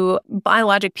to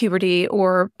biologic puberty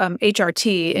or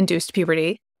HRT-induced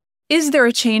puberty, is there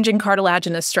a change in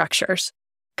cartilaginous structures?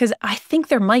 Because I think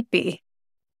there might be.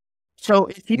 So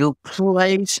if you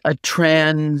place a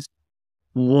trans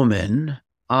woman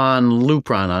on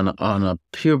Lupron, on a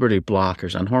puberty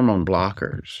blockers, on hormone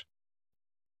blockers,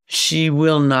 she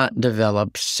will not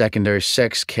develop secondary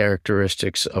sex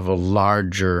characteristics of a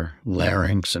larger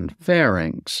larynx and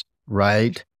pharynx,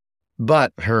 right?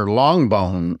 But her long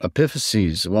bone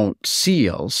epiphyses won't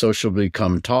seal, so she'll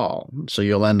become tall. So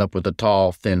you'll end up with a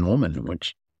tall, thin woman,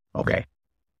 okay.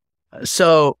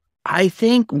 So I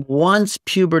think once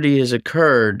puberty has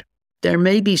occurred, there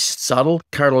may be subtle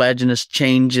cartilaginous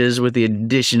changes with the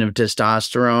addition of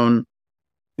testosterone.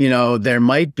 There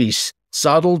might be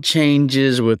subtle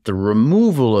changes with the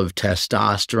removal of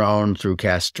testosterone through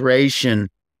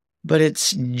castration, but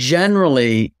it's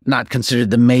generally not considered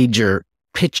the major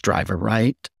pitch driver,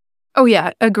 right? Oh,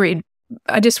 yeah, agreed.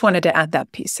 I just wanted to add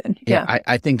that piece in. Yeah,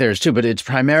 I think there's too, but it's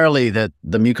primarily that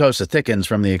the mucosa thickens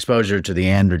from the exposure to the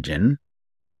androgen.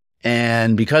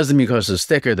 And because the mucosa is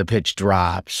thicker, the pitch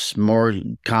drops more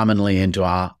commonly into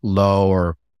a low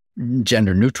or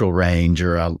gender neutral range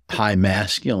or a high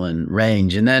masculine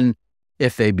range. And then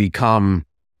if they become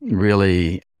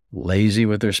really lazy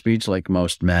with their speech, like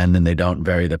most men, and they don't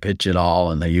vary the pitch at all,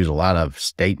 and they use a lot of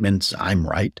statements, I'm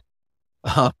right.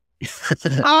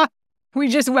 We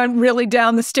just went really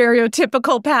down the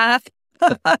stereotypical path.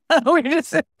 We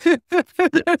just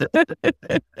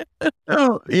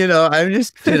I'm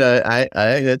just, I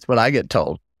that's what I get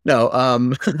told.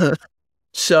 No,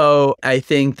 so I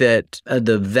think that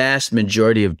the vast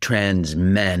majority of trans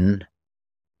men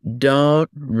don't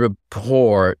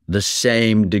report the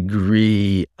same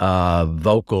degree of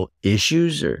vocal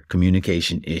issues or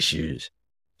communication issues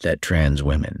that trans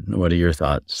women. What are your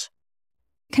thoughts?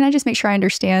 Can I just make sure I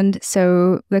understand?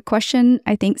 So the question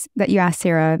I think that you asked,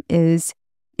 Sarah, is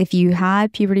if you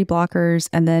had puberty blockers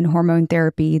and then hormone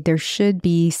therapy, there should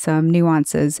be some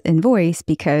nuances in voice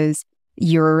because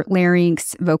your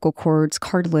larynx, vocal cords,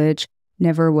 cartilage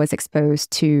never was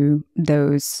exposed to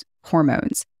those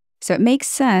hormones. So it makes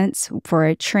sense for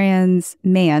a trans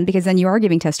man because then you are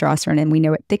giving testosterone and we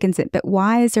know it thickens it. But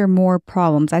why is there more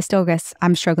problems? I still guess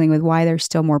I'm struggling with why there's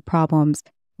still more problems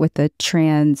with the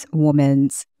trans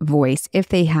woman's voice if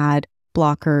they had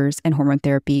blockers and hormone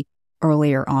therapy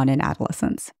earlier on in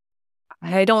adolescence.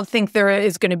 I don't think there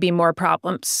is going to be more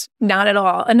problems. Not at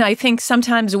all. And I think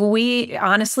sometimes we,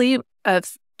 honestly,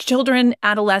 children,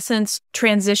 adolescents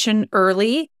transition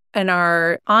early and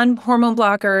are on hormone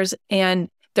blockers and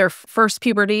their first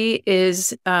puberty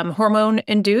is hormone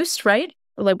induced, right?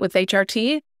 Like with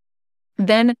HRT.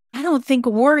 Then I don't think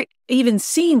we're even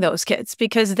seeing those kids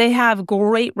because they have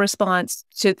great response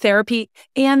to therapy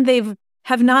and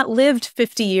have not lived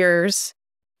 50 years.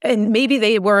 And maybe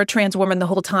they were a trans woman the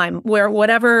whole time,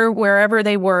 wherever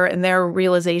they were in their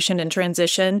realization and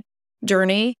transition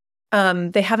journey,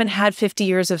 they haven't had 50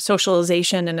 years of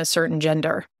socialization in a certain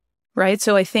gender. Right.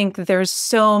 So I think there's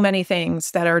so many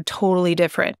things that are totally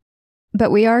different.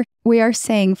 But we are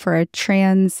saying for a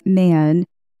trans man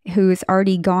who's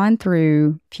already gone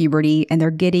through puberty and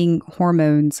they're getting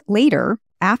hormones later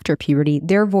after puberty,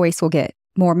 their voice will get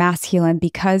more masculine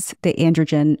because the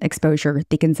androgen exposure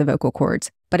thickens the vocal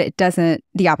cords. But it doesn't,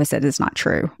 the opposite is not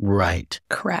true. Right.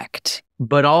 Correct.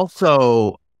 But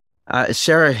also,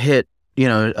 Sarah hit,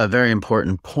 a very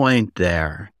important point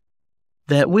there.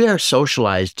 That we are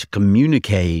socialized to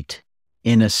communicate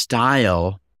in a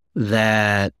style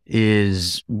that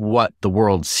is what the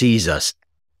world sees us.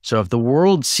 So if the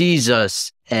world sees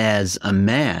us as a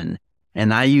man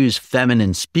and I use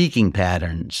feminine speaking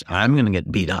patterns, I'm going to get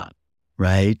beat up,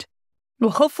 right?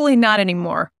 Well, hopefully not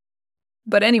anymore.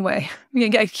 But anyway,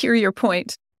 I hear your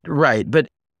point. Right. But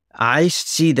I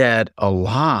see that a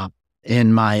lot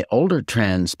in my older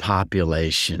trans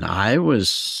population. I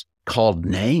was called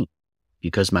names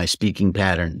because my speaking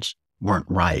patterns weren't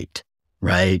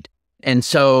right? And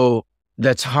so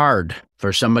that's hard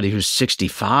for somebody who's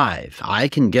 65. I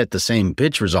can get the same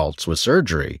pitch results with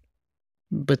surgery,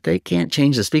 but they can't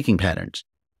change the speaking patterns.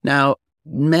 Now,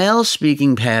 male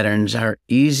speaking patterns are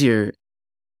easier,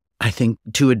 I think,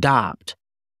 to adopt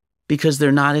because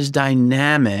they're not as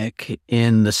dynamic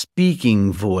in the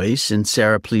speaking voice. And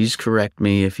Sarah, please correct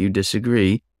me if you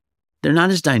disagree. They're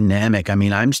not as dynamic. I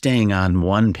mean, I'm staying on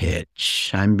one pitch.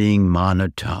 I'm being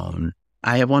monotone.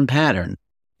 I have one pattern.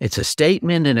 It's a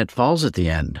statement and it falls at the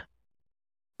end.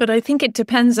 But I think it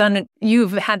depends on,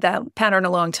 you've had that pattern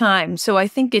a long time. So I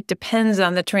think it depends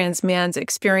on the trans man's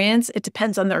experience. It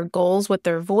depends on their goals with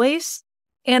their voice.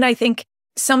 And I think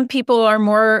some people are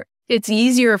more, it's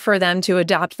easier for them to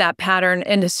adopt that pattern.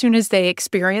 And as soon as they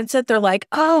experience it, they're like,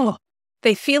 oh,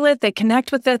 they feel it, they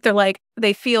connect with it. They're like,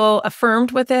 they feel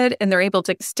affirmed with it and they're able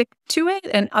to stick to it.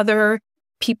 And other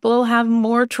people have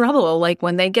more trouble. Like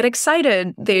when they get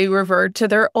excited, they revert to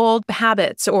their old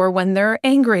habits, or when they're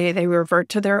angry, they revert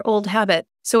to their old habit.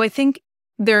 So I think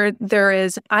there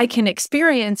is, I can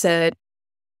experience it.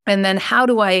 And then how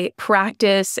do I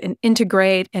practice and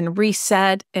integrate and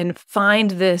reset and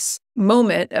find this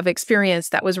moment of experience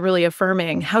that was really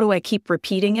affirming? How do I keep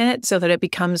repeating it so that it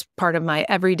becomes part of my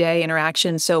everyday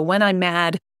interaction? So when I'm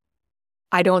mad,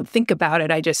 I don't think about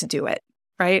it, I just do it,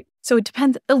 right? So it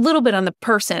depends a little bit on the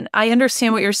person. I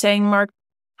understand what you're saying, Mark.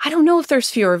 I don't know if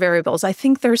there's fewer variables. I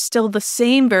think there's still the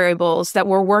same variables that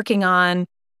we're working on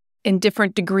in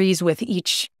different degrees with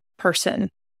each person.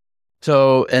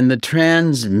 So, and the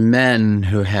trans men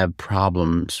who have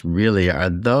problems really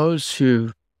are those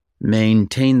who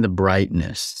maintain the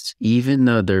brightness, even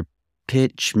though their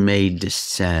pitch may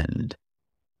descend.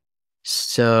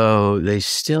 So they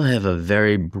still have a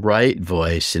very bright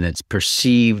voice, and it's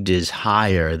perceived as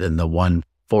higher than the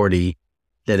 140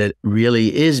 that it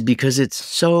really is because it's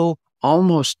so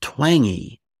almost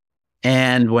twangy.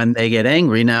 And when they get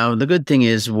angry, now the good thing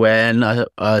is when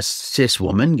a cis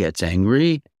woman gets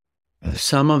angry,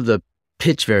 some of the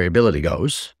pitch variability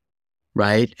goes,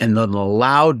 right? And the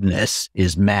loudness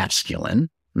is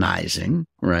masculinizing,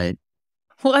 right?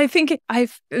 Well, I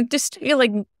just feel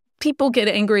like people get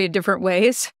angry in different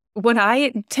ways. When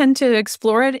I tend to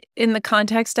explore it in the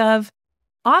context of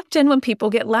often when people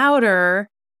get louder,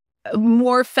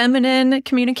 more feminine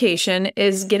communication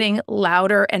is getting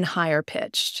louder and higher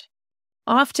pitched.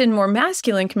 Often more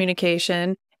masculine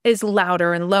communication is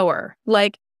louder and lower,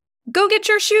 like, go get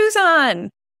your shoes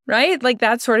on, right? Like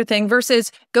that sort of thing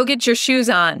versus go get your shoes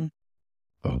on.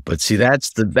 Oh, but see,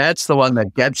 that's the one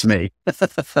that gets me.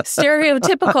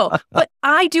 Stereotypical. But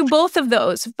I do both of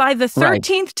those. By the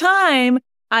 13th time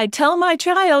I tell my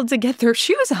child to get their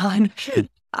shoes on,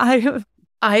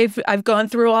 I've gone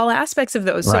through all aspects of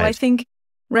those. So I think,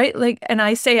 right, like, and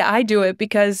I say I do it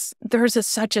because there's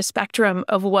such a spectrum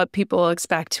of what people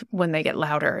expect when they get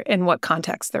louder and what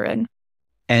context they're in.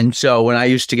 And so when I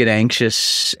used to get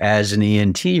anxious as an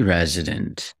ENT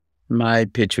resident, my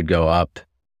pitch would go up.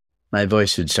 My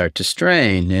voice would start to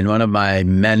strain. And one of my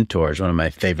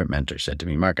favorite mentors said to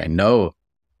me, Mark, I know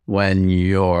when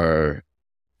you're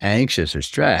anxious or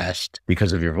stressed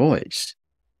because of your voice.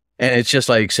 And it's just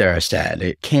like Sarah said,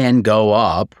 it can go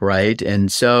up, right?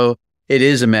 And so it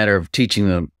is a matter of teaching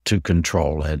them to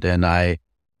control it. And a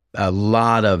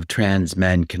lot of trans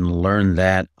men can learn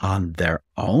that on their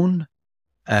own,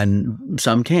 and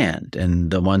some can't.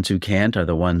 And the ones who can't are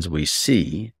the ones we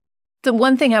see. The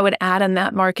one thing I would add on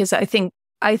that, Mark, is I think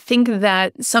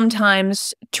that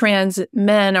sometimes trans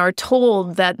men are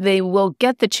told that they will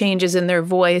get the changes in their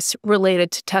voice related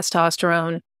to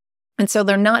testosterone. And so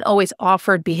they're not always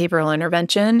offered behavioral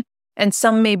intervention. And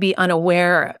some may be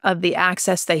unaware of the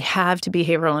access they have to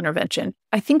behavioral intervention.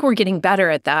 I think we're getting better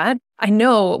at that. I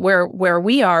know where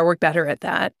we are, we're better at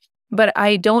that. But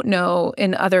I don't know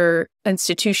in other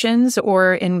institutions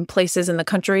or in places in the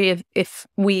country if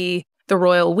we, the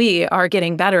royal we, are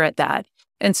getting better at that.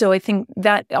 And so I think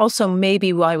that also may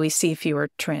be why we see fewer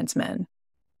trans men.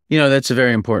 You know, that's a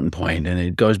very important point, and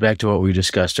it goes back to what we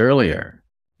discussed earlier.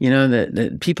 You know,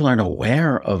 that people aren't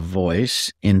aware of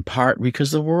voice in part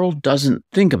because the world doesn't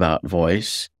think about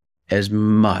voice as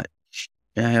much.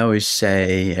 I always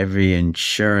say every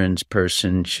insurance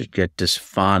person should get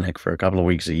dysphonic for a couple of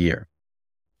weeks a year,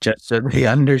 just so they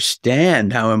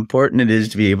understand how important it is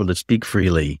to be able to speak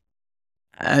freely.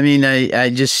 I mean, I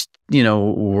just,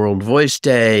 World Voice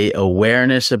Day,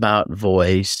 awareness about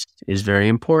voice is very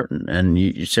important.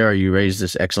 And Sarah, you raised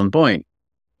this excellent point.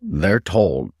 They're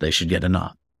told they should get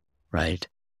enough, right?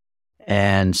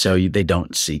 And so they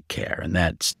don't seek care, and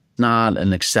that's not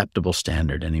an acceptable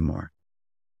standard anymore.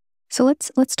 So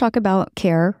let's talk about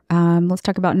care. Let's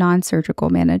talk about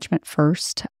non-surgical management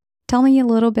first. Tell me a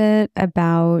little bit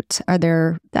about, are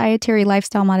there dietary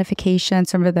lifestyle modifications,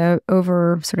 some of the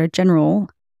over sort of general,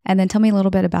 and then tell me a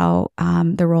little bit about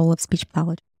the role of speech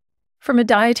pathology. From a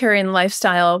dietary and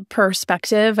lifestyle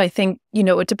perspective, I think,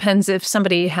 it depends if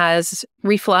somebody has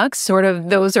reflux, sort of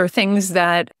those are things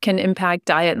that can impact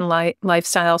diet and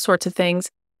lifestyle sorts of things.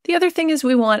 The other thing is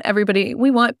we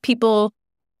want people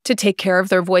to take care of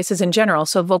their voices in general.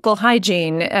 So vocal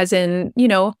hygiene, as in,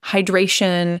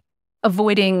 hydration,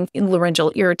 avoiding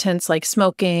laryngeal irritants like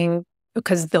smoking,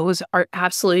 because those are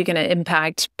absolutely going to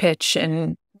impact pitch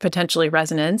and potentially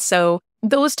resonance. So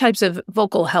those types of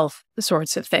vocal health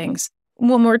sorts of things.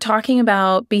 When we're talking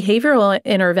about behavioral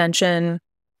intervention,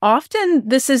 often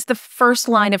this is the first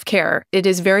line of care. It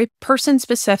is very person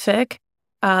specific.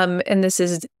 And this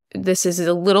is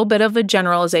a little bit of a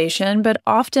generalization, but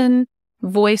often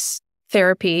voice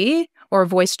therapy or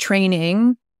voice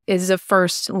training is the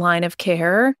first line of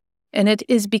care. And it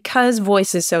is because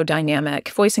voice is so dynamic.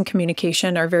 Voice and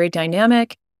communication are very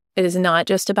dynamic. It is not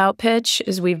just about pitch,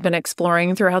 as we've been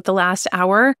exploring throughout the last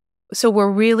hour. So we're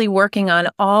really working on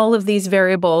all of these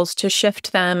variables to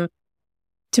shift them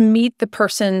to meet the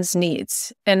person's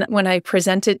needs. And when I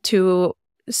present it to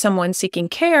someone seeking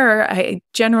care, I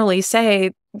generally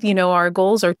say, our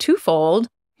goals are twofold.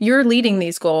 You're leading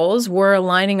these goals. We're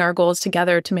aligning our goals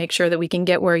together to make sure that we can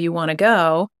get where you want to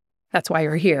go. That's why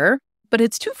you're here. But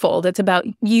it's twofold. It's about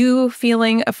you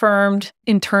feeling affirmed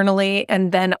internally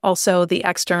and then also the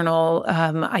external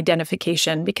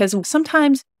identification. Because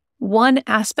sometimes one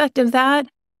aspect of that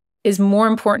is more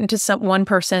important to one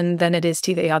person than it is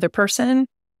to the other person.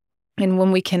 And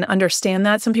when we can understand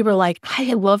that, some people are like,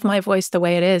 I love my voice the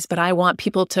way it is, but I want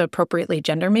people to appropriately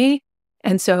gender me.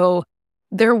 And so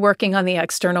they're working on the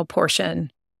external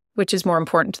portion, which is more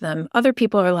important to them. Other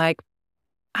people are like,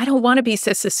 I don't want to be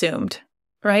cis-assumed,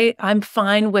 right? I'm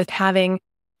fine with having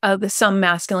some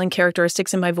masculine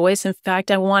characteristics in my voice. In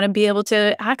fact, I want to be able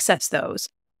to access those.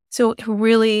 So it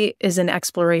really is an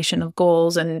exploration of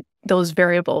goals and those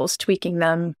variables, tweaking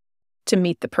them to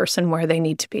meet the person where they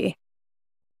need to be.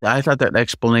 I thought that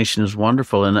explanation was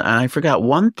wonderful. And I forgot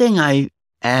one thing I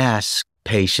ask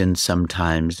patients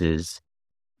sometimes is,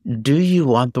 do you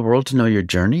want the world to know your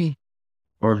journey?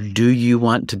 Or do you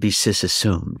want to be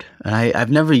cis-assumed? I've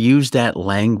never used that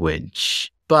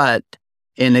language, but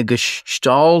in a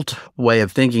Gestalt way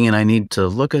of thinking, and I need to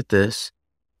look at this,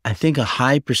 I think a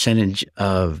high percentage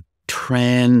of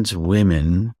trans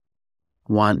women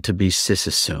want to be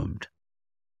cis-assumed.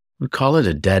 We call it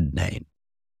a dead name,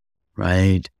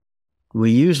 right? We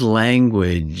use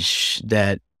language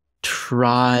that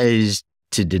tries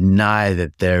to deny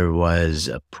that there was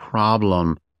a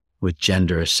problem with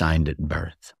gender assigned at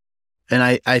birth.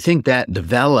 And I think that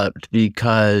developed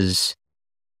because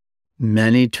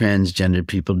many transgender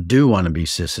people do want to be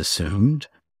cis-assumed.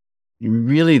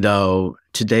 Really, though,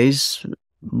 today's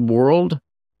world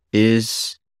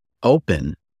is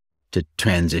open to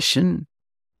transition.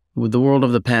 The world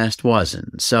of the past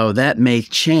wasn't. So that may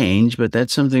change, but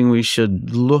that's something we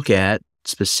should look at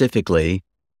specifically,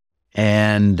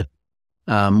 and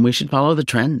we should follow the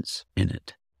trends in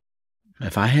it.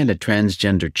 If I had a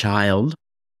transgender child,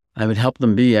 I would help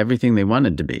them be everything they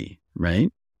wanted to be,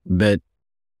 right? But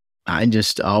I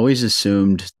just always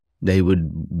assumed they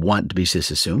would want to be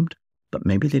cis-assumed, but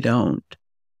maybe they don't.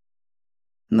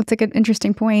 That's a good,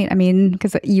 interesting point. I mean,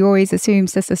 because you always assume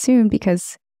cis-assumed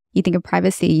because you think of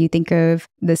privacy, you think of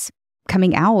this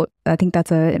coming out. I think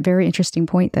that's a very interesting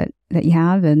point that you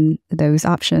have, and those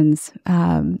options,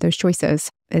 those choices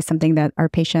is something that our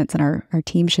patients and our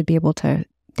team should be able to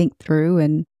think through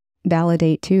and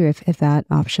validate too if that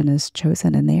option is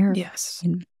chosen in there. Yes.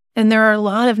 And there are a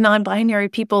lot of non-binary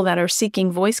people that are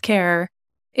seeking voice care,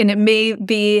 and it may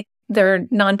be they're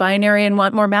non-binary and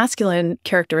want more masculine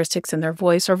characteristics in their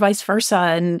voice or vice versa.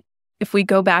 And if we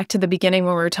go back to the beginning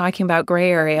when we were talking about gray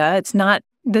area,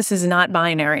 this is not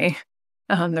binary.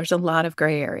 There's a lot of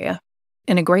gray area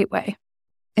in a great way.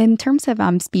 In terms of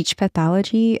speech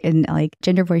pathology and like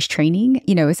gender voice training,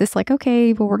 is this like,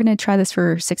 okay, well, we're going to try this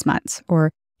for 6 months,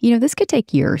 or, this could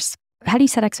take years. How do you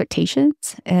set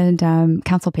expectations and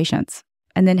counsel patients?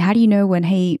 And then how do you know when,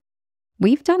 hey,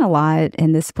 we've done a lot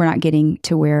and we're not getting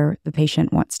to where the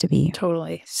patient wants to be?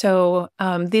 Totally. So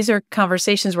these are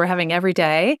conversations we're having every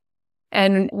day.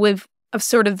 And with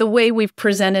sort of the way we've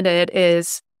presented it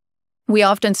is we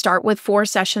often start with 4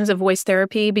 sessions of voice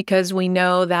therapy because we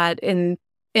know that in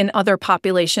other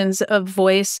populations of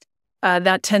voice,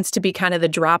 that tends to be kind of the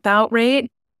dropout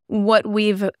rate. What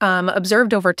we've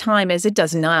observed over time is it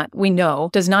does not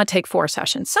take 4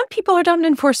 sessions. Some people are done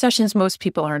in 4 sessions, most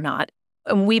people are not.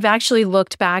 And we've actually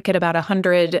looked back at about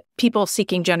 100 people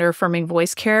seeking gender-affirming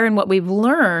voice care, and what we've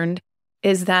learned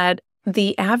is that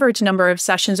the average number of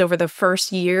sessions over the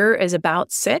first year is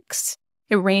about 6.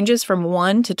 It ranges from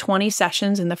 1 to 20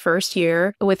 sessions in the first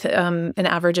year with an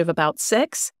average of about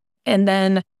 6. And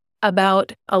then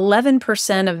about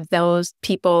 11% of those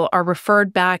people are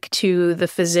referred back to the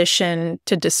physician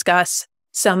to discuss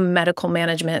some medical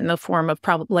management in the form of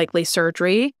likely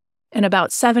surgery. And about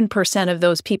 7% of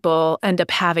those people end up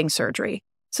having surgery.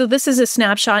 So this is a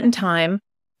snapshot in time,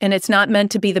 and it's not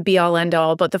meant to be the be-all,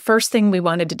 end-all. But the first thing we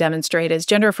wanted to demonstrate is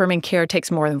gender-affirming care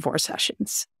takes more than 4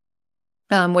 sessions,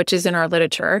 which is in our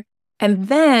literature. And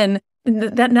then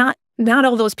that not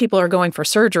all those people are going for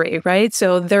surgery, right?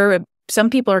 So some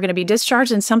people are going to be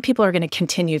discharged and some people are going to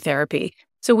continue therapy.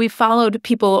 So we followed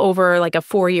people over like a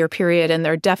 4-year period, and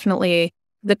they're definitely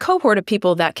the cohort of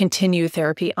people that continue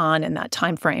therapy on in that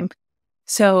time frame.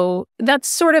 So that's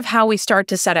sort of how we start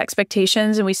to set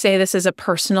expectations, and we say this is a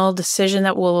personal decision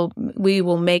that we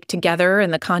will make together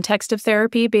in the context of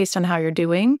therapy based on how you're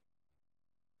doing.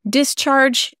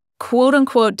 Discharge, quote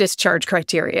unquote, discharge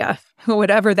criteria,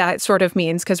 whatever that sort of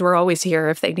means, because we're always here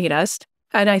if they need us.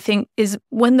 And I think is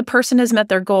when the person has met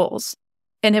their goals.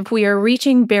 And if we are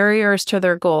reaching barriers to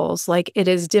their goals, like it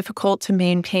is difficult to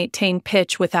maintain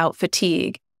pitch without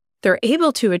fatigue, they're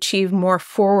able to achieve more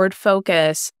forward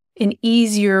focus, an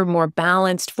easier, more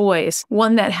balanced voice,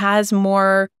 one that has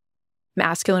more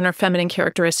masculine or feminine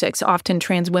characteristics. Often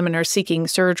trans women are seeking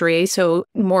surgery, so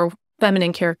more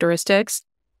feminine characteristics.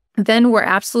 then we're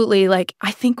absolutely like,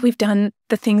 I think we've done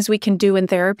the things we can do in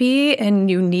therapy and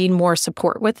you need more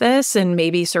support with this, and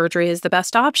maybe surgery is the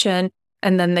best option.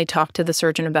 And then they talk to the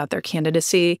surgeon about their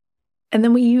candidacy. And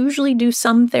then we usually do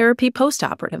some therapy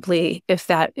postoperatively if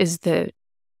that is the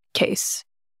case.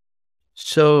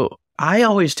 So I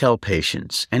always tell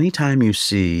patients, anytime you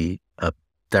see a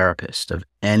therapist of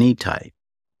any type,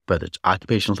 whether it's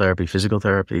occupational therapy, physical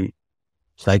therapy,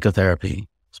 psychotherapy,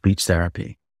 speech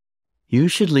therapy, you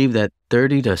should leave that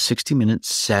 30 to 60-minute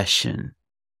session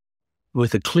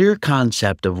with a clear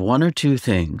concept of one or two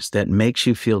things that makes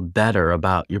you feel better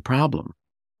about your problem.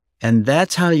 And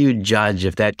that's how you judge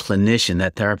if that clinician,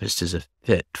 that therapist is a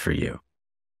fit for you.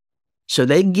 So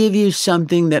they give you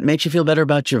something that makes you feel better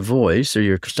about your voice or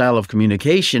your style of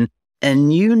communication,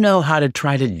 and you know how to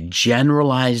try to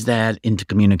generalize that into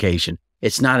communication.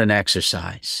 It's not an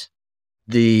exercise.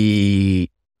 The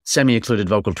semi-occluded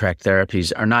vocal tract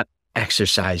therapies are not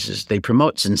exercises. They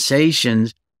promote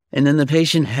sensations, and then the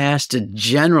patient has to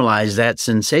generalize that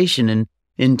sensation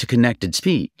into connected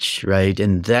speech, right?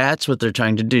 And that's what they're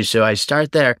trying to do. So I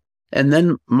start there. And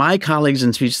then my colleagues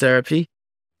in speech therapy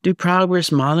do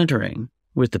progress monitoring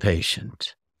with the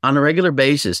patient on a regular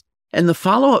basis. And the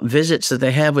follow-up visits that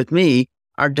they have with me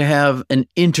are to have an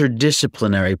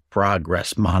interdisciplinary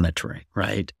progress monitoring,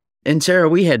 right? And Sarah,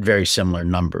 we had very similar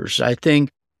numbers. I think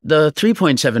the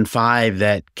 3.75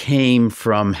 that came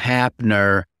from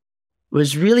Hapner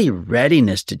was really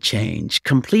readiness to change.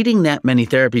 Completing that many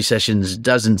therapy sessions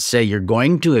doesn't say you're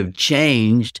going to have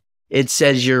changed. It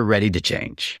says you're ready to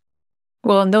change.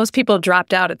 Well, and those people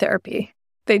dropped out of therapy.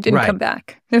 They didn't come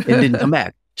back. It didn't come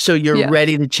back. So you're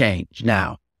ready to change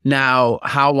now. Now,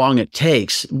 how long it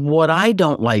takes, what I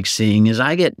don't like seeing is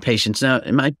I get patients, now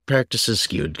my practice is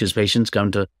skewed because patients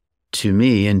come to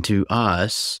me and to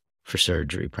us for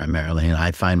surgery primarily, and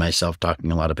I find myself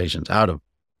talking a lot of patients out of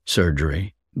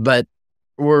surgery. But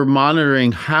we're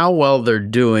monitoring how well they're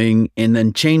doing and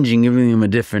then changing, giving them a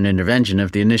different intervention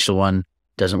if the initial one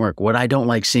doesn't work. What I don't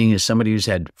like seeing is somebody who's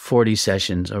had 40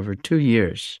 sessions over 2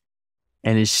 years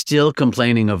and is still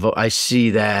complaining of, I see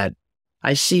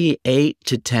 8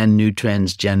 to 10 new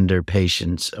transgender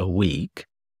patients a week.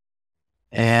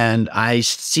 And I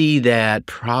see that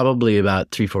probably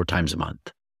about 3-4 times a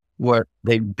month, where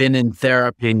they've been in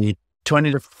therapy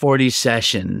 20 to 40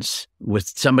 sessions with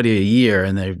somebody a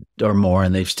year or more,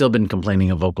 and they've still been complaining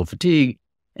of vocal fatigue,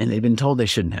 and they've been told they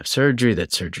shouldn't have surgery,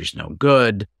 that surgery's no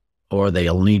good, or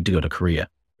they'll need to go to Korea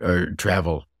or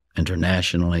travel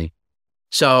internationally.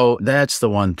 So that's the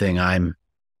one thing I'm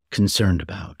concerned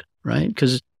about, right?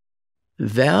 Because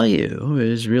value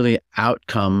is really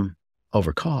outcome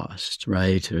over cost,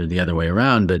 right? Or the other way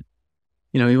around. But,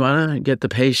 you want to get the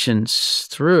patients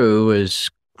through as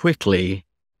quickly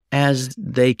as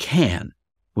they can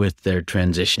with their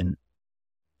transition.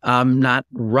 I'm not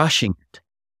rushing it.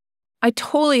 I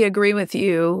totally agree with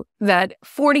you that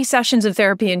 40 sessions of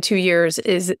therapy in 2 years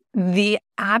is the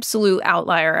absolute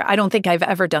outlier. I don't think I've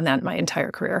ever done that in my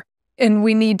entire career. And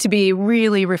we need to be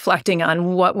really reflecting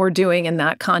on what we're doing in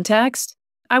that context.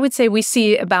 I would say we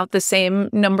see about the same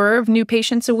number of new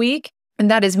patients a week,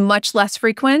 and that is much less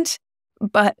frequent,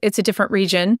 but it's a different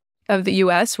region of the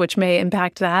US, which may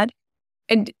impact that.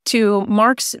 And to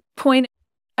Mark's point,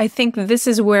 I think this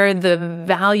is where the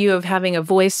value of having a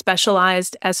voice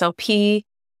specialized SLP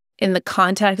in the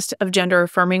context of gender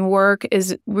affirming work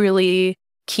is really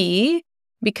key,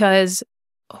 because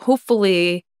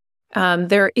hopefully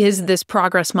there is this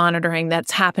progress monitoring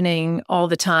that's happening all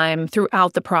the time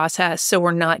throughout the process. So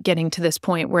we're not getting to this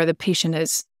point where the patient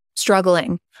is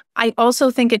struggling. I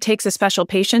also think it takes a special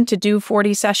patient to do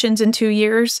 40 sessions in 2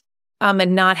 years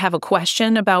and not have a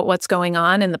question about what's going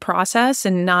on in the process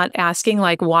and not asking,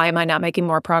 like, why am I not making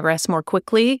more progress more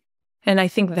quickly? And I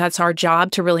think that's our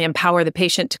job, to really empower the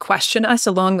patient to question us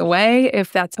along the way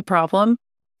if that's a problem.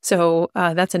 So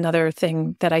that's another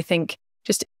thing that I think,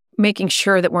 just making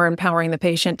sure that we're empowering the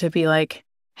patient to be like,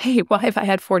 hey, why have I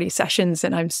had 40 sessions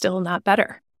and I'm still not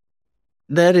better?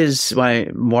 That is why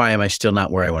am I still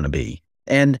not where I want to be?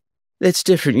 And it's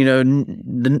different.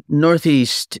 The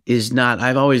Northeast is not,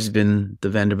 I've always been the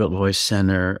Vanderbilt Voice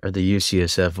Center or the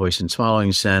UCSF Voice and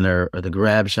Swallowing Center or the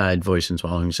Grabshide Voice and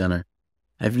Swallowing Center.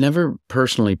 I've never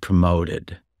personally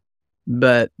promoted,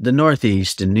 but the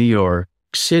Northeast in New York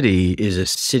City is a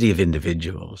city of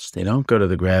individuals. They don't go to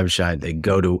the Grabshide. They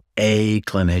go to a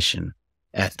clinician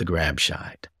at the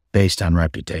Grabshide based on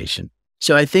reputation.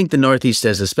 So I think the Northeast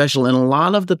has a special, and a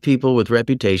lot of the people with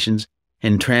reputations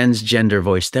in transgender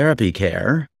voice therapy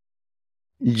care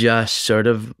just sort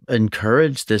of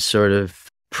encourage this sort of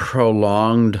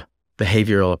prolonged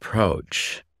behavioral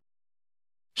approach.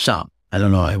 Some, I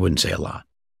don't know. I wouldn't say a lot.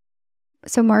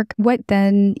 So Mark, what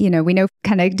then, we know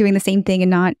kind of doing the same thing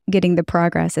and not getting the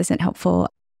progress isn't helpful.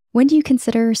 When do you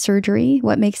consider surgery?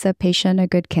 What makes a patient a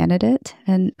good candidate?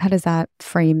 And how does that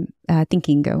frame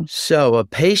thinking go? So a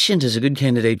patient is a good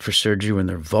candidate for surgery when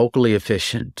they're vocally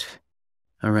efficient,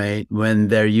 all right? When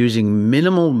they're using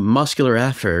minimal muscular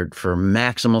effort for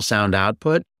maximal sound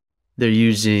output, they're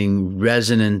using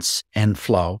resonance and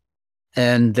flow,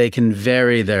 and they can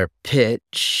vary their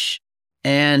pitch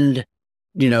and,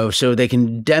 so they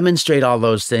can demonstrate all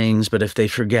those things. But if they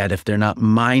forget, if they're not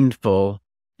mindful,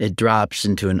 it drops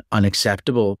into an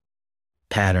unacceptable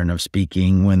pattern of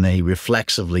speaking. When they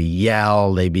reflexively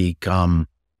yell, they become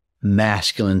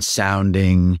masculine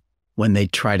sounding. When they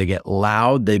try to get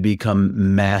loud, they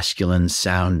become masculine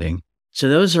sounding. So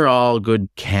those are all good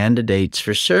candidates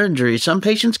for surgery. Some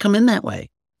patients come in that way.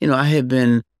 I have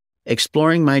been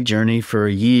exploring my journey for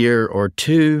a year or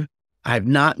two. I've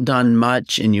not done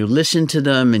much, and you listen to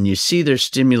them and you see their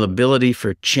stimulability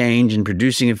for change and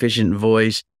producing efficient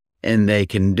voice, and they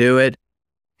can do it.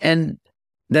 And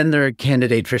then they're a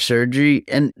candidate for surgery.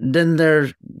 And then there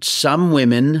are some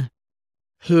women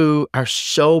who are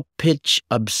so pitch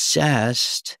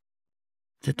obsessed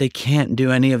that they can't do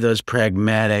any of those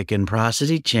pragmatic and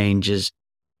prosody changes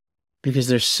because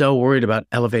they're so worried about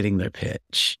elevating their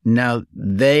pitch. Now,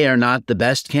 they are not the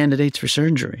best candidates for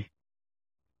surgery.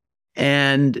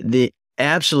 And the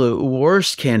absolute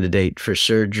worst candidate for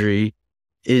surgery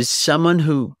is someone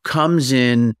who comes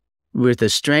in with a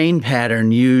strain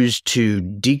pattern used to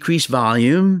decrease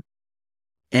volume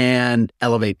and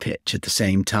elevate pitch at the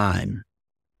same time.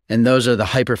 And those are the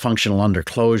hyperfunctional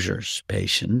underclosures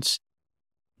patients.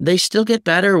 They still get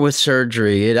better with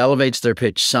surgery. It elevates their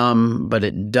pitch some, but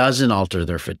it doesn't alter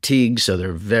their fatigue, so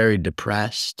they're very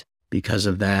depressed because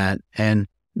of that. And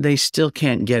they still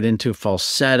can't get into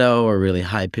falsetto or really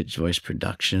high-pitched voice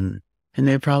production. And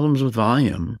they have problems with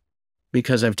volume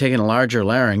because I've taken a larger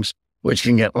larynx, which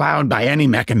can get loud by any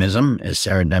mechanism, as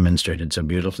Sarah demonstrated so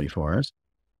beautifully for us.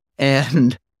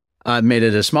 And I've made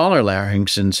it a smaller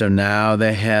larynx, and so now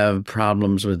they have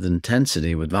problems with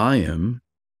intensity, with volume.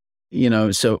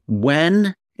 So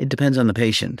when, it depends on the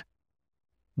patient.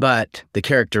 But the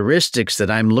characteristics that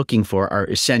I'm looking for are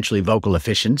essentially vocal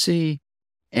efficiency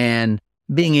and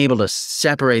being able to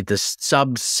separate the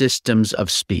subsystems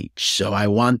of speech. So I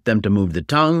want them to move the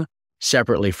tongue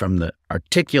separately from the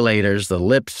articulators, the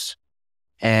lips,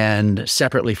 and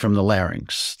separately from the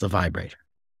larynx, the vibrator.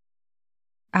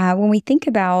 When we think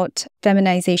about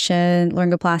feminization,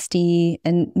 laryngoplasty,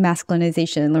 and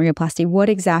masculinization,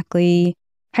 laryngoplasty,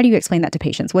 how do you explain that to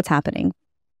patients? What's happening?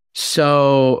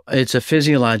 So it's a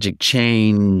physiologic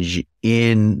change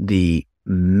in the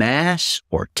mass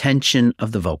or tension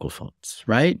of the vocal folds,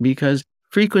 right? Because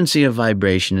frequency of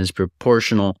vibration is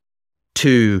proportional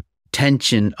to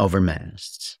tension over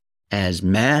mass. As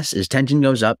tension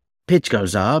goes up, pitch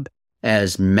goes up.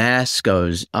 As mass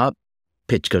goes up,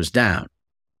 pitch goes down.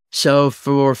 So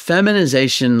for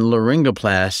feminization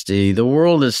laryngoplasty, the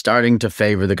world is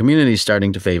the community is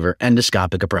starting to favor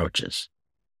endoscopic approaches.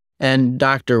 And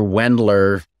Dr.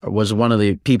 Wendler was one of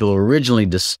the people who originally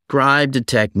described the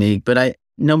technique, but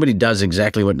nobody does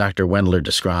exactly what Dr. Wendler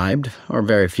described, or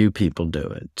very few people do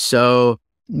it. So,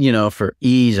 for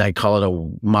ease, I call it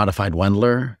a modified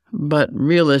Wendler, but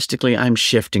realistically, I'm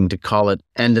shifting to call it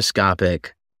endoscopic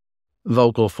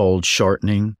vocal fold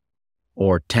shortening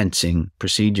or tensing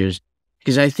procedures,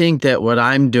 because I think that what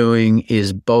I'm doing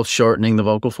is both shortening the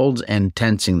vocal folds and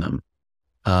tensing them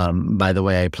by the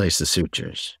way I place the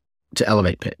sutures to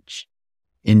elevate pitch.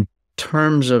 In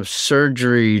terms of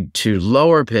surgery to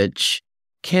lower pitch,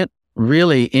 can't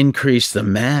really increase the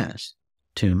mass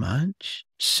too much.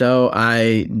 So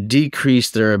I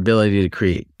decrease their ability to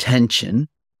create tension,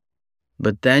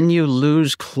 but then you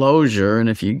lose closure. And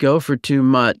if you go for too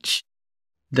much,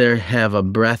 they have a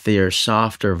breathier,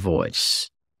 softer voice.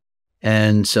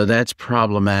 And so that's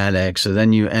problematic. So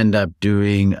then you end up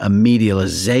doing a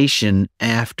medialization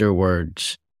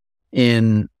afterwards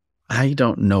in, I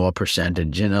don't know a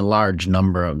percentage, in a large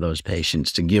number of those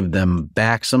patients to give them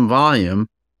back some volume,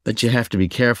 but you have to be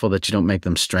careful that you don't make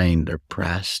them strained or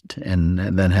pressed and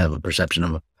then have a perception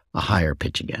of a higher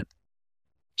pitch again.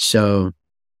 So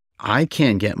I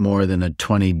can't get more than a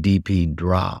 20 dP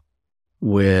drop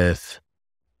with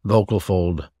vocal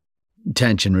fold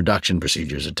tension reduction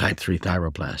procedures, a type 3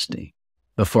 thyroplasty,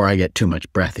 before I get too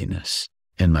much breathiness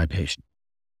in my patient.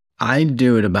 I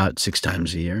do it about 6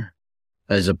 times a year,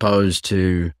 as opposed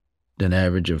to an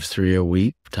average of 3 a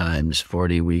week times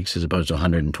 40 weeks, as opposed to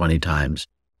 120 times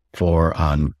for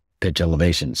pitch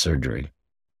elevation surgery.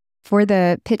 For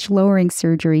the pitch lowering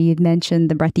surgery, you'd mentioned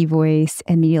the breathy voice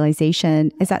and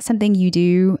medialization. Is that something you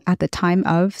do at the time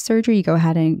of surgery? You go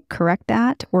ahead and correct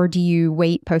that, or do you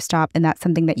wait post-op and that's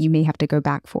something that you may have to go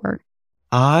back for?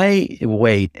 I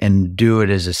wait and do it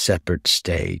as a separate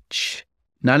stage.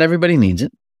 Not everybody needs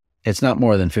it. It's not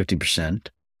more than 50%.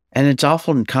 And it's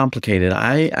often complicated.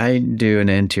 I do an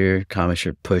anterior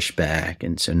commissure pushback.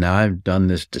 And so now I've done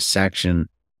this dissection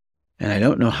and I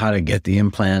don't know how to get the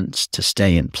implants to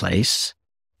stay in place.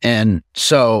 And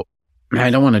so I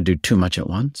don't want to do too much at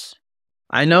once.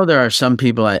 I know there are some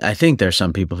people, I think there are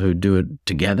some people who do it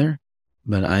together,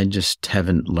 but I just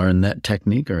haven't learned that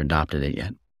technique or adopted it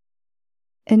yet.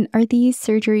 And are these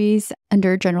surgeries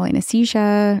under general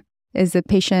anesthesia? Is the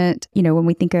patient, when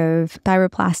we think of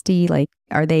thyroplasty, like,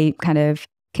 are they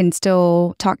can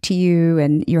still talk to you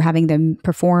and you're having them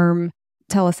perform?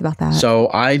 Tell us about that. So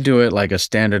I do it like a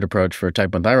standard approach for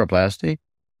type 1 thyroplasty.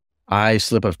 I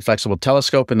slip a flexible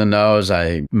telescope in the nose.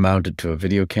 I mount it to a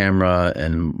video camera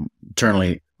and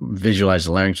internally visualize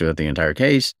the larynx throughout the entire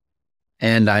case.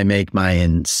 And I make my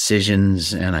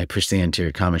incisions and I push the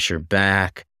anterior commissure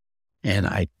back and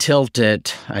I tilt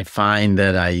it. I find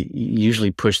that I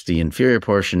usually push the inferior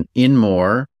portion in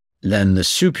more than the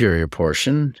superior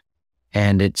portion.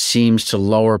 And it seems to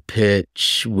lower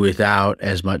pitch without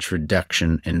as much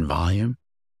reduction in volume.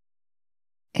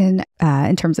 And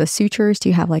in terms of sutures, do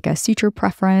you have like a suture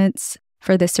preference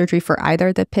for this surgery for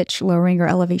either the pitch lowering or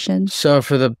elevation? So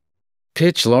for the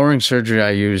pitch lowering surgery,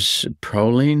 I use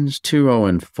prolines 2.0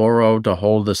 and 4.0 to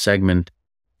hold the segment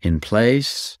in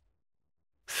place.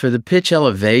 For the pitch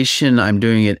elevation, I'm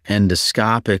doing it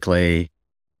endoscopically.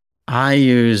 I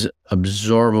use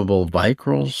absorbable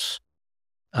vicryls.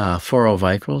 4.0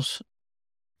 vicryls.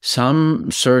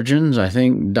 Some surgeons, I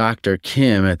think Dr.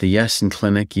 Kim at the Yessen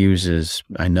Clinic uses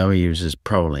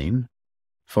proline,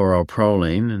 4.0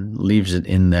 proline, and leaves it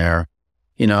in there.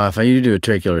 If you do a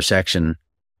tracheal section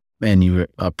and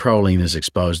a proline is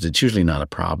exposed, it's usually not a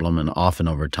problem, and often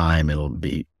over time it'll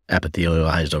be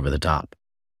epithelialized over the top.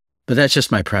 But that's just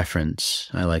my preference.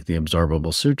 I like the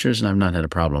absorbable sutures, and I've not had a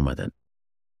problem with it.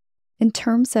 In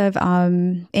terms of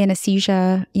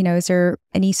anesthesia, is there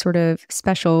any sort of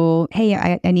special, hey,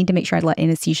 I need to make sure I let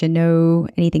anesthesia know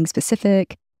anything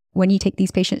specific when you take these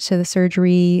patients to the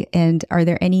surgery? And are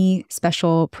there any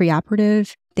special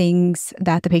preoperative things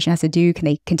that the patient has to do? Can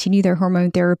they continue their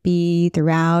hormone therapy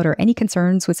throughout, or any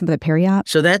concerns with some of the periop?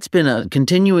 So that's been a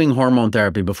continuing hormone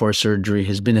therapy before surgery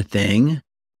has been a thing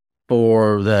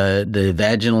for the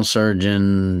vaginal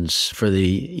surgeons, for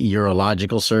the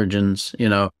urological surgeons,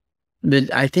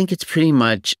 But I think it's pretty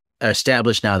much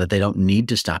established now that they don't need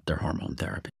to stop their hormone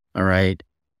therapy. All right.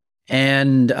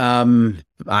 And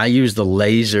I use the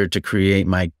laser to create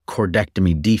my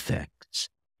chordectomy defects.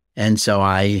 And so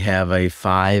I have a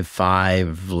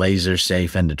 5.5 laser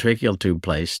safe endotracheal tube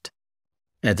placed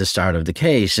at the start of the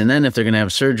case. And then if they're going to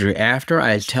have surgery after,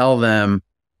 I tell them,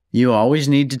 you always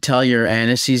need to tell your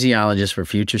anesthesiologist for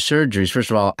future surgeries.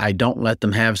 First of all, I don't let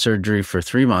them have surgery for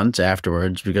 3 months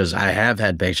afterwards, because I have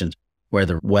had patients where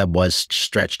the web was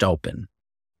stretched open.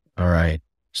 All right.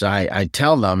 So I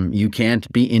tell them you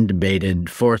can't be intubated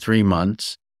for 3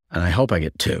 months, and I hope I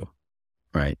get 2.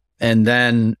 Right. And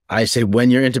then I say,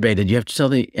 when you're intubated, you have to tell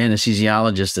the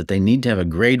anesthesiologist that they need to have a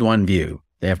grade 1 view.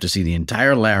 They have to see the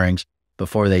entire larynx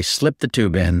before they slip the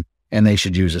tube in, and they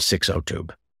should use a 6.0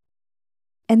 tube.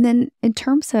 And then in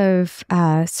terms of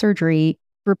surgery,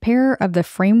 repair of the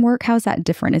framework, how is that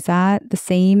different? Is that the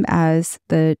same as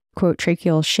the, quote,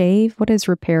 tracheal shave? What is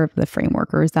repair of the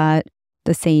framework? Or is that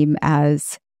the same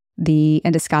as the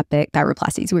endoscopic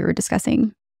thyroplasties we were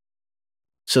discussing?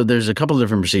 So there's a couple of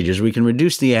different procedures. We can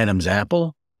reduce the Adam's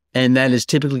apple, and that is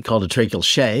typically called a tracheal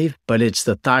shave, but it's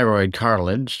the thyroid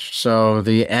cartilage. So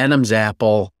the Adam's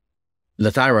apple,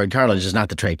 the thyroid cartilage is not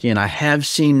the trachea. And I have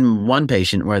seen one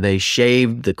patient where they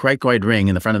shaved the cricoid ring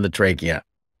in the front of the trachea.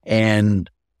 And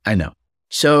I know.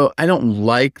 So I don't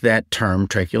like that term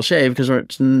tracheal shave because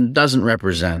it doesn't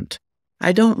represent.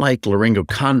 I don't like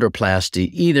laryngochondroplasty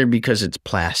either because it's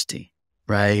plasty,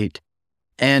 right?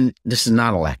 And this is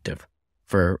not elective.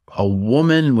 For a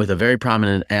woman with a very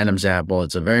prominent Adam's apple,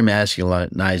 it's a very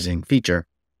masculinizing feature.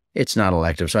 It's not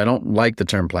elective. So I don't like the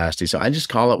term plasty. So I just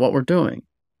call it what we're doing.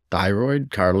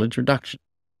 Thyroid cartilage reduction,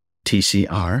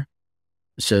 TCR.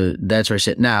 So that's where I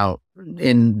sit. Now,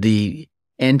 in the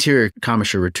anterior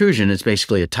commissure retrusion, it's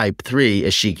basically a type 3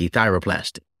 Ishiki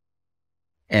thyroplasty.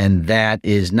 And that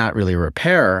is not really a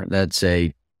repair. That's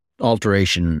a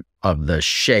alteration of the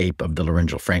shape of the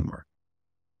laryngeal framework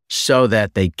so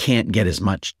that they can't get as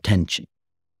much tension.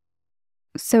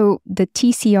 So the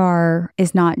TCR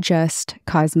is not just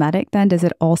cosmetic then? Does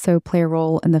it also play a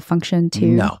role in the function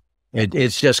too? No,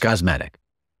 it's just cosmetic.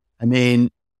 I mean,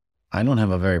 I don't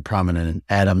have a very prominent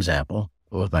Adam's apple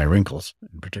with my wrinkles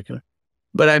in particular,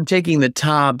 but I'm taking the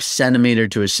top centimeter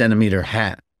to a centimeter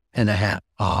and a half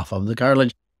off of the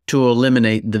cartilage to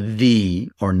eliminate the V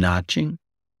or notching.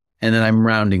 And then I'm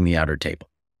rounding the outer table.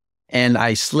 And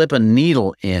I slip a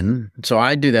needle in. So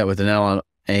I do that with an LA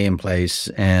in place,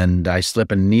 and I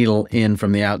slip a needle in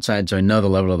from the outside so I know the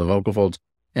level of the vocal folds,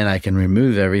 and I can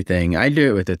remove everything. I do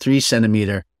it with a 3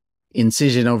 centimeter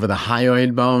incision over the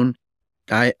hyoid bone.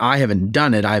 I haven't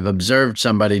done it. I've observed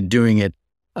somebody doing it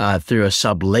through a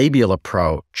sublabial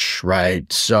approach,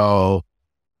 right? So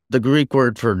the Greek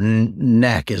word for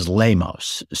neck is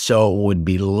lamos. So it would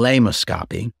be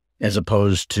lamoscopy as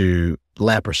opposed to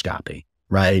laparoscopy,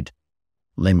 right?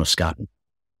 Lamoscopy.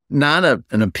 Not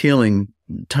an appealing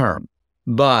term,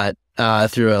 but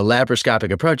through a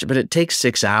laparoscopic approach, but it takes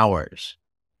 6 hours.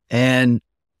 And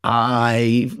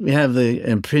I have the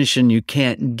impression you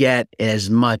can't get as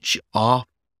much off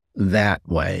that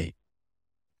way.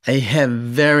 I have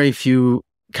very few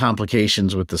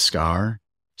complications with the scar.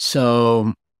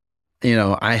 So,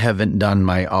 I haven't done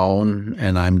my own,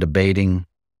 and I'm debating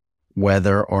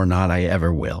whether or not I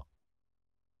ever will.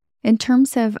 In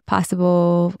terms of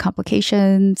possible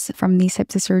complications from these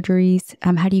types of surgeries,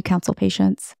 how do you counsel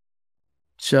patients?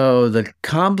 So the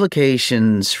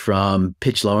complications from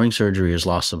pitch lowering surgery is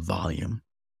loss of volume.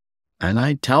 And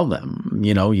I tell them,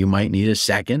 you might need a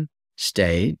second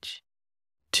stage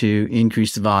to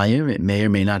increase the volume. It may or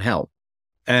may not help.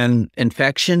 And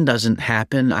infection doesn't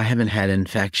happen. I haven't had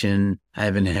infection. I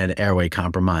haven't had airway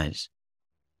compromise.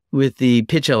 With the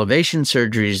pitch elevation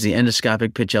surgeries, the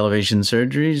endoscopic pitch elevation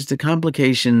surgeries, the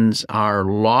complications are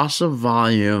loss of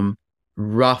volume,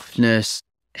 roughness,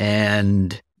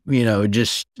 and,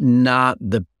 just not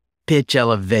the pitch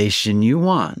elevation you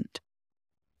want.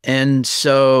 And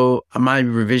so my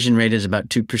revision rate is about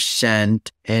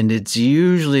 2%, and it's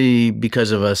usually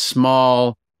because of a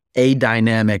small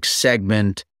adynamic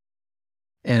segment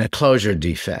and a closure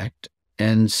defect.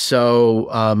 And so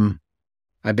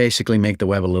I basically make the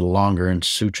web a little longer and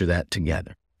suture that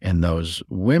together in those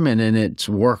women, and it's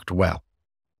worked well.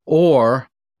 Or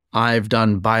I've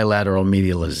done bilateral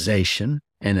medialization,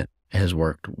 and it has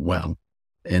worked well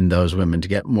in those women to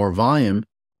get more volume.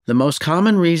 The most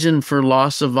common reason for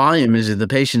loss of volume is that the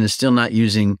patient is still not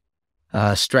using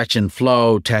stretch and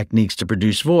flow techniques to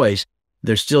produce voice.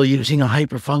 They're still using a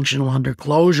hyperfunctional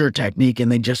underclosure technique,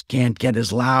 and they just can't get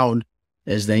as loud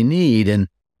as they need. And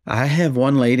I have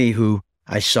one lady who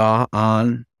I saw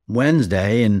on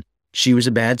Wednesday, and she was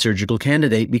a bad surgical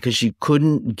candidate because she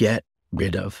couldn't get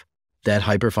rid of that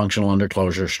hyperfunctional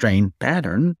underclosure strain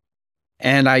pattern.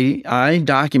 And I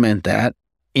document that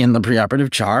in the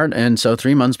preoperative chart. And so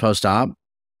 3 months post-op,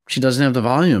 she doesn't have the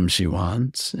volume she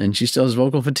wants, and she still has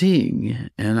vocal fatigue.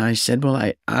 And I said,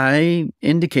 well, I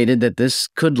indicated that this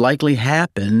could likely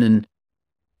happen, and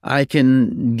I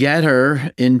can get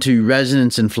her into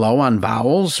resonance and flow on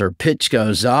vowels. Her pitch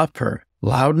goes up, her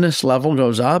loudness level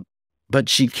goes up, but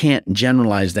she can't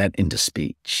generalize that into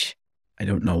speech. I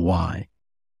don't know why.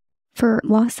 For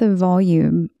loss of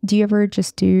volume, do you ever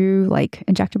just do like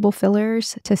injectable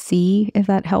fillers to see if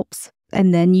that helps?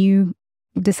 And then you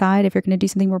decide if you're going to do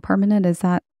something more permanent? Is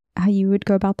that how you would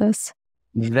go about this?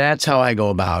 That's how I go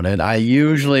about it. I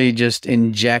usually just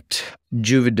inject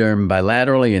Juvederm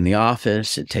bilaterally in the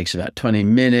office. It takes about 20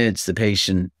 minutes. The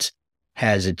patient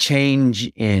has a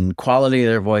change in quality of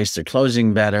their voice. They're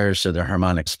closing better, so their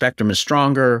harmonic spectrum is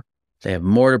stronger. They have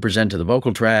more to present to the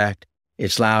vocal tract.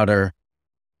 It's louder.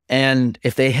 And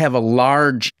if they have a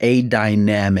large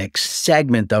adynamic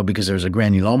segment, though, because there's a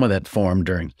granuloma that formed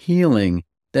during healing,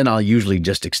 then I'll usually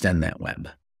just extend that web.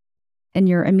 In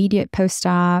your immediate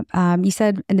post-op, you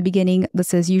said in the beginning,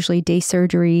 this is usually day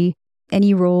surgery.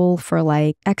 Any role for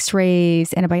like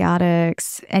x-rays,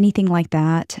 antibiotics, anything like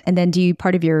that? And then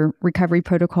part of your recovery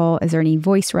protocol, is there any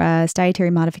voice rest, dietary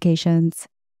modifications?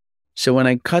 So when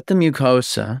I cut the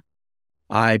mucosa,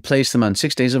 I place them on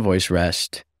 6 days of voice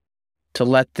rest to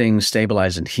let things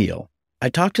stabilize and heal. I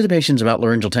talk to the patients about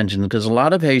laryngeal tension because a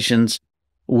lot of patients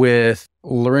with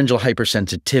laryngeal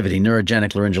hypersensitivity,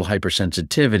 neurogenic laryngeal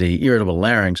hypersensitivity, irritable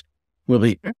larynx, will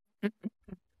be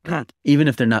even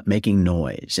if they're not making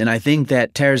noise. And I think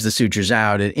that tears the sutures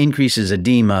out. It increases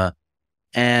edema.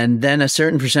 And then a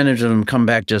certain percentage of them come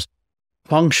back just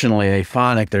functionally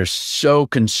aphonic. They're so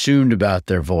consumed about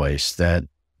their voice that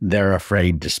they're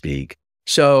afraid to speak.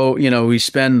 So, we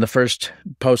spend the first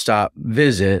post-op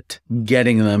visit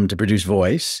getting them to produce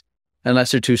voice.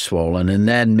 unless they're too swollen. And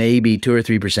then maybe 2 or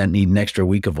 3% need an extra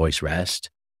week of voice rest.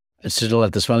 So to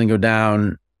let the swelling go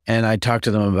down. And I talk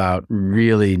to them about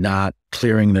really not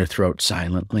clearing their throat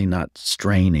silently, not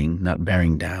straining, not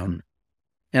bearing down.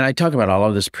 And I talk about all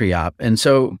of this pre-op. And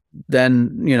so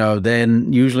then,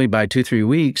 then usually by 2-3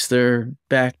 weeks, they're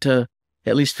back to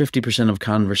at least 50% of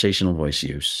conversational voice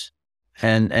use.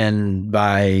 And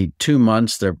by 2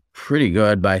 months, they're pretty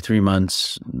good. By 3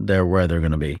 months, they're where they're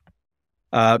going to be.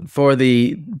 For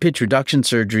the pitch reduction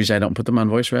surgeries, I don't put them on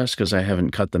voice rest because I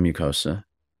haven't cut the mucosa.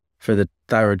 For the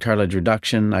thyroid cartilage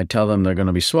reduction, I tell them they're going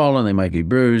to be swollen, they might be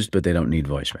bruised, but they don't need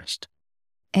voice rest.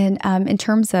 And in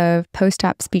terms of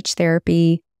post-op speech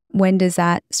therapy, when does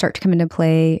that start to come into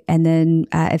play? And then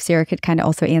if Sarah could kind of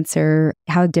also answer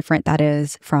how different that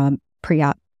is from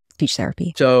pre-op speech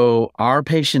therapy. So our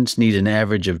patients need an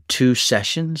average of 2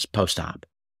 sessions post-op.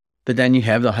 But then you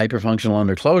have the hyperfunctional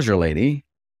underclosure lady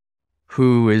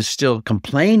who is still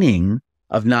complaining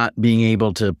of not being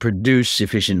able to produce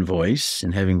sufficient voice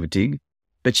and having fatigue,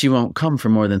 but she won't come for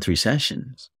more than 3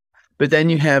 sessions. But then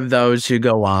you have those who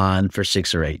go on for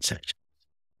 6 or 8 sessions.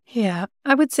 Yeah,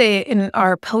 I would say in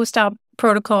our post-op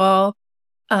protocol,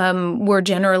 we're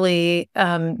generally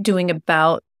doing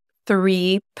about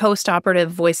 3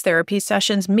 post-operative voice therapy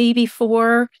sessions, maybe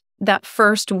 4. That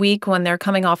first week when they're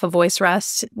coming off a voice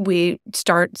rest, we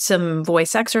start some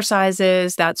voice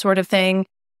exercises, that sort of thing.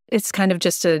 It's kind of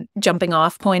just a jumping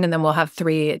off point, and then we'll have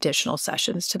 3 additional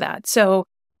sessions to that. So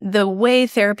the way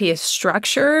therapy is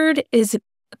structured is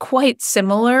quite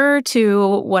similar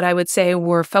to what I would say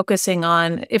we're focusing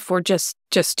on if we're just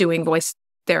doing voice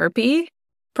therapy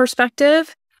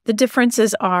perspective. The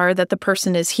differences are that the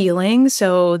person is healing,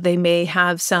 so they may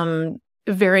have some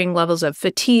varying levels of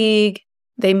fatigue.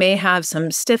 They may have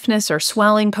some stiffness or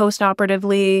swelling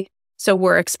postoperatively. So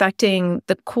we're expecting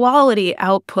the quality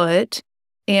output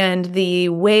and the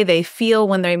way they feel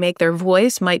when they make their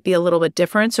voice might be a little bit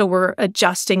different. So we're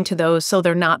adjusting to those so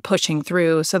they're not pushing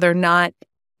through, so they're not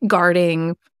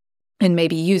guarding and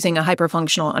maybe using a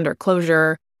hyperfunctional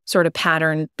underclosure sort of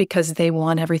pattern because they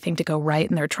want everything to go right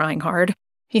and they're trying hard,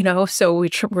 So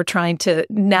we're trying to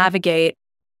navigate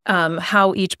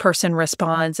how each person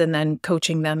responds and then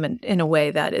coaching them in a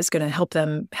way that is going to help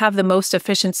them have the most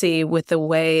efficiency with the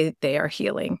way they are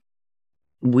healing.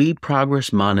 We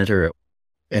progress monitor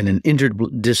in an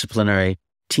interdisciplinary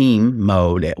team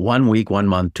mode at 1 week, 1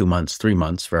 month, 2 months, 3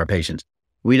 months for our patients.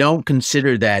 We don't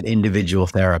consider that individual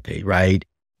therapy, right?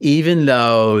 Even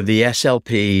though the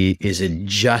SLP is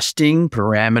adjusting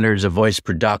parameters of voice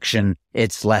production,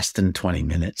 it's less than 20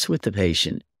 minutes with the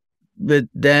patient. But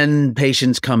then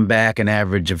patients come back an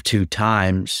average of 2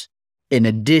 times in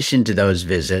addition to those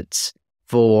visits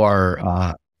for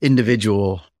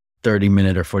individual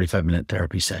 30-minute or 45-minute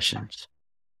therapy sessions.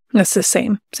 That's the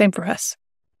same for us.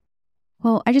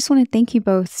 Well, I just want to thank you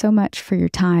both so much for your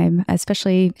time,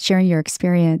 especially sharing your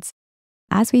experience.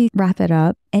 As we wrap it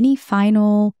up, any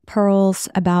final pearls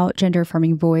about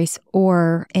gender-affirming voice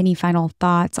or any final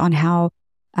thoughts on how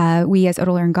we as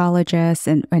otolaryngologists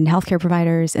and healthcare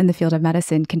providers in the field of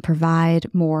medicine can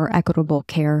provide more equitable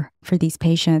care for these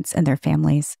patients and their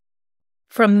families?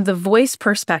 From the voice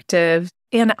perspective,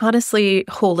 and honestly,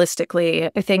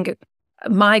 holistically, I think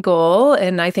my goal,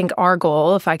 and I think our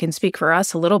goal, if I can speak for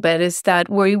us a little bit, is that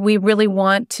we really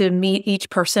want to meet each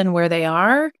person where they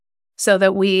are so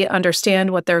that we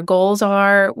understand what their goals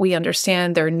are, we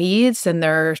understand their needs and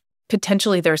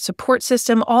potentially their support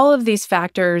system, all of these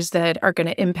factors that are going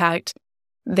to impact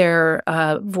their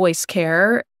voice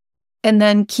care. And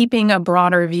then keeping a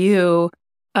broader view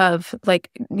of,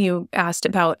 like you asked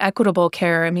about equitable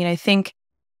care. I mean, I think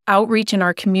outreach in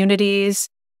our communities,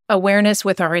 awareness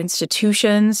with our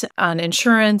institutions on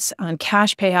insurance, on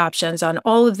cash pay options, on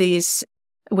all of these,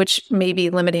 which may be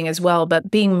limiting as well,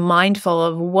 but being mindful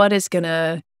of what is going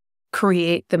to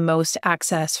create the most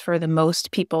access for the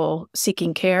most people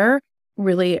seeking care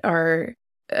really are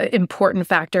important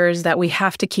factors that we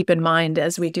have to keep in mind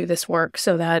as we do this work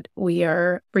so that we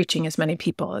are reaching as many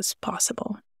people as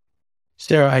possible.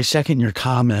 Sarah, I second your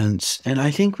comments, and I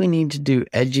think we need to do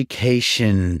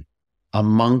education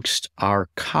amongst our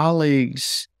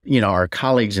colleagues, our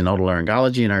colleagues in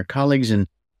otolaryngology and our colleagues in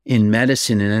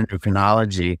medicine and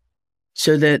endocrinology,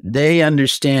 so that they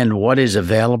understand what is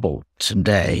available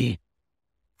today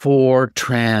for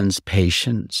trans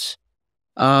patients.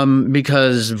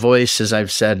 Because voice, as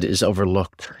I've said, is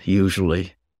overlooked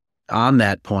usually. On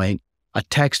that point, a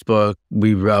textbook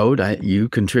we wrote, you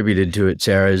contributed to it,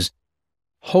 Sarah, is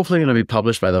hopefully going to be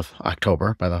published by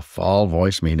the fall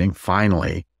voice meeting,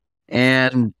 finally.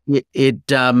 And it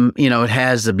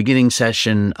has the beginning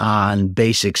session on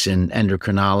basics in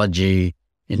endocrinology,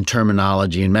 in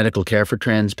terminology, and medical care for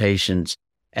trans patients.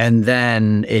 And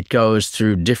then it goes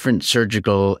through different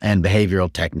surgical and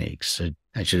behavioral techniques.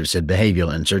 I should have said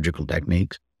behavioral and surgical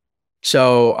techniques.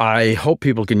 So I hope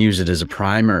people can use it as a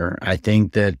primer. I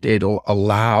think that it'll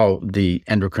allow the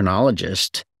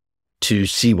endocrinologist to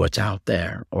see what's out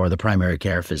there, or the primary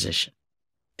care physician.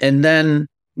 And then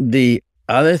the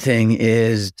other thing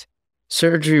is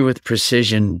surgery with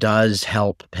precision does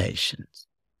help patients,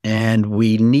 and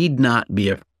we need not be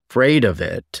afraid of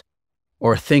it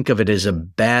or think of it as a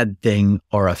bad thing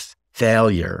or a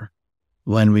failure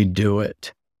when we do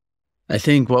it. I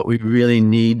think what we really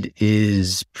need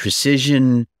is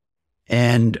precision.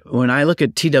 And when I look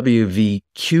at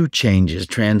TWVQ changes,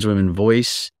 Trans Women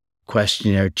Voice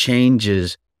Questionnaire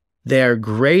changes, they are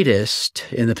greatest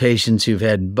in the patients who've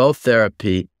had both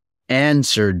therapy and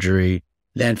surgery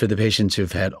than for the patients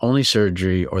who've had only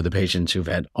surgery or the patients who've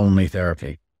had only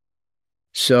therapy.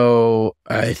 So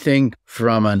I think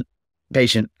from a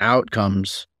patient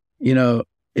outcomes,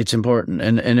 it's important.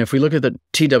 And if we look at the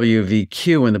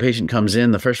TWVQ, when the patient comes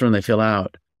in, the first one they fill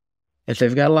out, if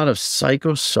they've got a lot of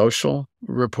psychosocial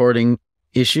reporting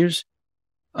issues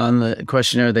on the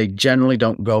questionnaire, they generally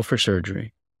don't go for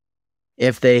surgery.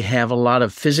 If they have a lot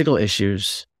of physical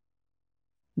issues,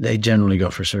 they generally go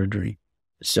for surgery.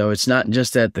 So it's not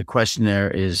just that the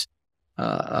questionnaire is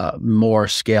more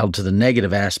scaled to the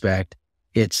negative aspect,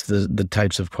 it's the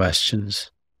types of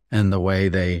questions and the way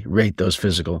they rate those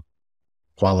physical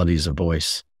qualities of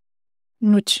voice.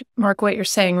 Which, Mark, what you're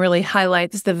saying really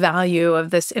highlights the value of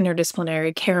this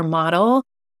interdisciplinary care model.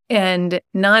 And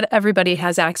not everybody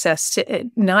has access to it.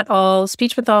 Not all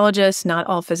speech pathologists, not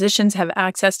all physicians have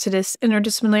access to this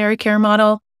interdisciplinary care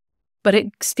model, but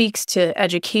it speaks to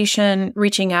education,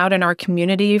 reaching out in our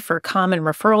community for common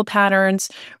referral patterns,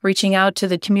 reaching out to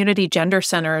the community gender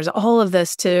centers, all of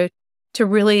this to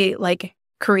really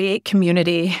create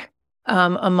community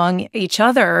among each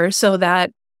other, so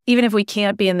that even if we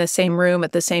can't be in the same room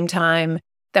at the same time,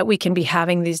 that we can be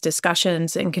having these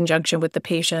discussions in conjunction with the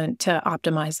patient to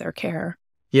optimize their care.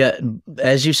 Yeah,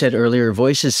 as you said earlier,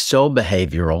 voice is so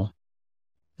behavioral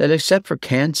that except for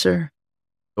cancer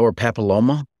or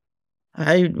papilloma,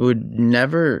 I would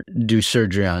never do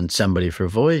surgery on somebody for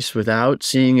voice without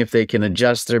seeing if they can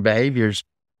adjust their behaviors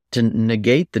to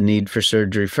negate the need for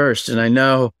surgery first. And I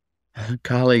know a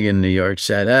colleague in New York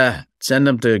said, send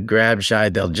them to Grab Shy,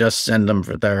 they'll just send them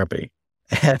for therapy.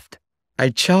 And I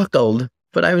chuckled,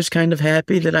 but I was kind of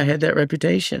happy that I had that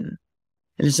reputation.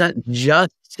 And it's not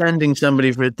just sending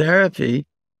somebody for therapy,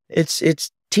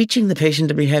 it's teaching the patient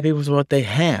to be happy with what they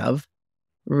have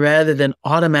rather than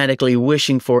automatically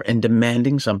wishing for and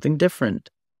demanding something different,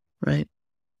 right?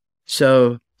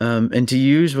 So, and to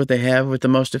use what they have with the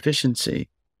most efficiency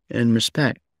and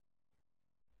respect.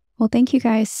 Well, thank you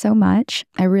guys so much.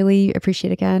 I really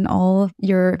appreciate, again, all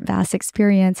your vast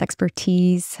experience,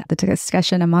 expertise, the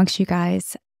discussion amongst you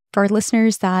guys. For our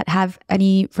listeners that have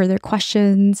any further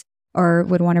questions or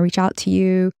would want to reach out to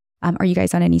you, are you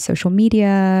guys on any social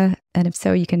media? And if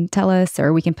so, you can tell us,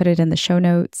 or we can put it in the show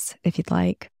notes if you'd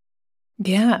like.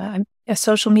 Yeah,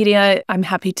 social media, I'm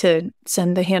happy to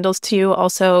send the handles to you.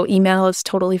 Also, email is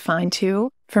totally fine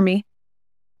too for me.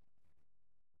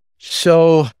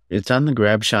 So it's on the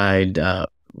GrabShy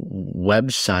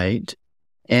website.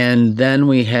 And then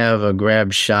we have a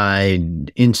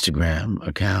GrabShy Instagram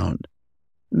account.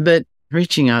 But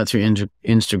reaching out through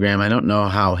Instagram, I don't know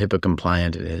how HIPAA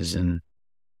compliant it is. And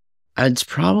it's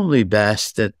probably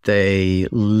best that they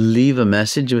leave a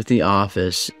message with the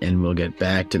office and we'll get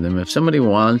back to them. If somebody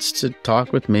wants to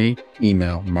talk with me,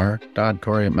 email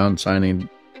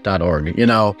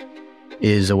mark.courey@mountsinai.org,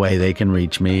 is a way they can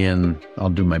reach me, and I'll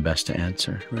do my best to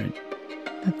answer, right?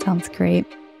 That sounds great.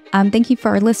 Thank you for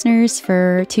our listeners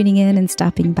for tuning in and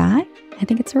stopping by. I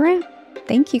think it's a wrap.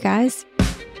 Thank you, guys.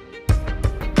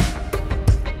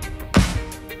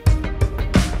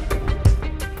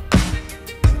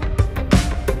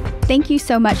 Thank you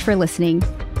so much for listening.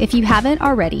 If you haven't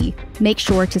already, make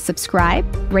sure to subscribe,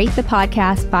 rate the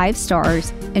podcast 5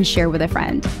 stars, and share with a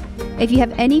friend. If you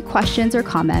have any questions or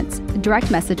comments,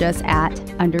 direct message us at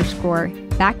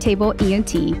 _BackTable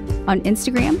ENT on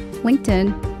Instagram,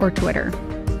 LinkedIn, or Twitter.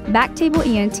 BackTable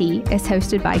ENT is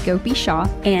hosted by Gopi Shah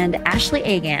and Ashley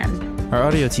Agan. Our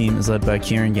audio team is led by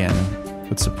Kieran Gannon,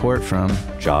 with support from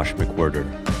Josh McWhirter,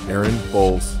 Aaron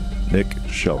Bowles, Nick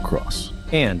Shellcross,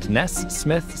 and Ness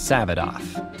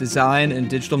Smith-Savadoff. Design and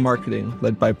digital marketing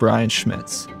led by Brian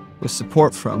Schmitz, with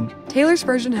support from Taylor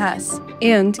Spurgeon-Hess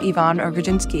and Yvonne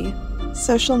Orgodzinsky.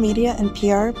 Social media and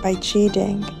PR by Chi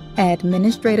Ding.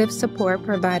 Administrative support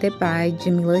provided by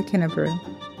Jamila Kennebrew.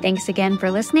 Thanks again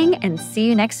for listening, and see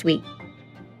you next week.